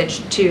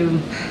messaged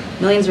to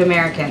millions of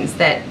Americans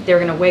that they're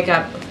going to wake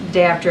up the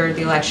day after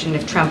the election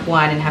if Trump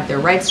won and have their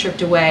rights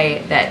stripped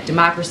away, that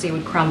democracy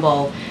would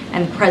crumble,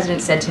 and the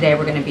president said today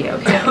we're going to be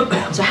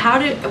okay. So how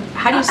do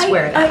you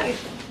square that?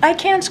 I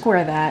can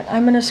square that.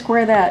 I'm going to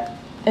square that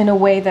in a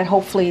way that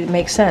hopefully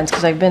makes sense,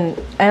 because I've been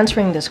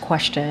answering this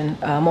question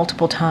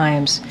multiple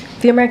times.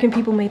 The American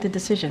people made the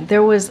decision.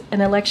 There was an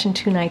election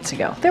 2 nights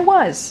ago. There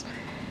was.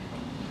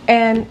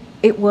 And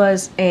it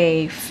was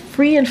a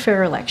free and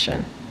fair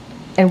election.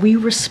 And we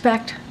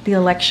respect the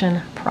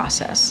election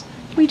process.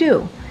 We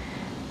do.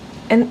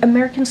 And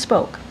Americans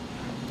spoke.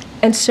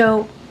 And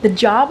so the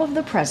job of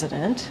the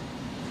president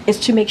is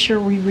to make sure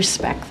we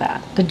respect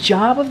that. The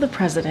job of the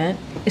president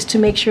is to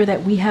make sure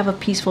that we have a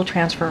peaceful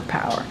transfer of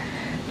power.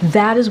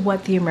 That is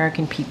what the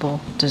American people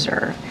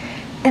deserve.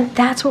 And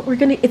that's what we're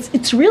going to,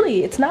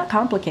 it's not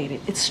complicated.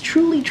 It's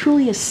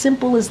truly as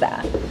simple as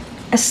that.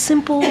 As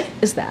simple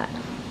as that.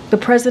 The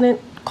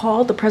president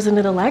called the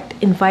president-elect,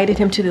 invited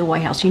him to the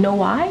White House. You know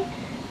why?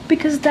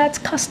 Because that's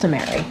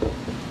customary.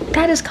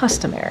 That is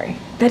customary.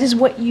 That is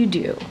what you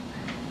do.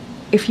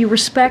 If you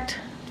respect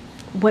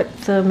what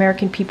the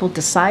American people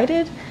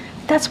decided,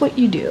 that's what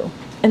you do.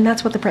 And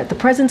that's what the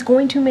president's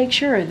going to make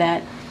sure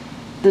that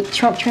the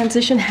Trump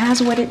transition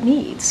has what it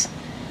needs,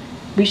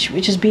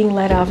 which is being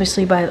led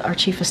obviously by our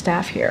chief of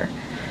staff here.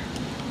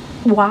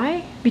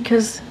 Why?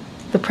 Because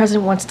the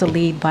president wants to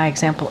lead by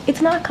example.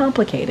 It's not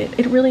complicated.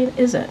 It really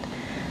isn't.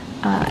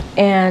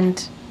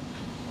 And,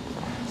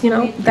 you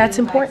know, that's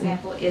important.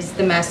 Is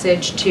the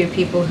message to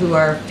people who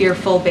are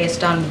fearful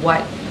based on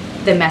what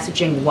the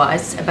messaging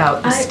was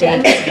about the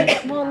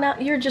stakes? Well, now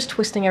you're just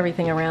twisting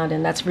everything around,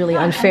 and that's really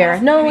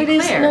unfair. No, it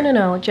is.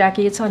 No,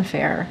 Jackie, it's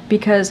unfair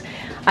because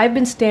I've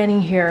been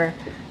standing here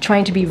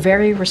trying to be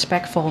very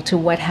respectful to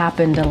what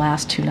happened the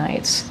last 2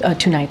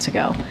 nights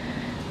ago.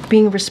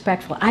 Being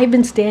respectful. I've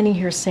been standing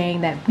here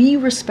saying that we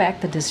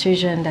respect the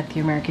decision that the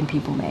American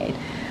people made.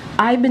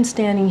 I've been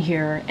standing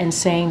here and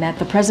saying that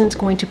the president's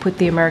going to put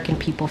the American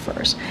people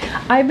first.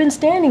 I've been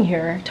standing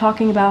here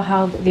talking about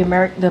how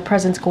the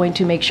president's going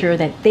to make sure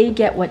that they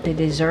get what they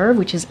deserve,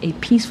 which is a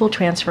peaceful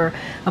transfer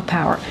of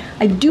power.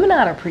 I do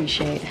not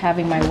appreciate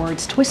having my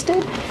words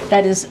twisted.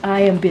 That is, I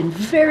have been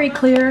very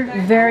clear,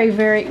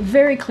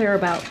 very clear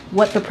about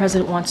what the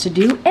president wants to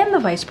do, and the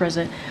vice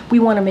president. We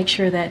want to make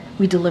sure that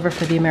we deliver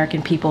for the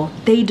American people.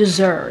 They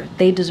deserve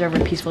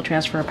a peaceful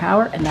transfer of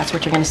power, and that's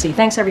what you're going to see.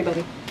 Thanks,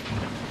 everybody.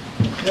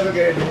 Have a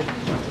good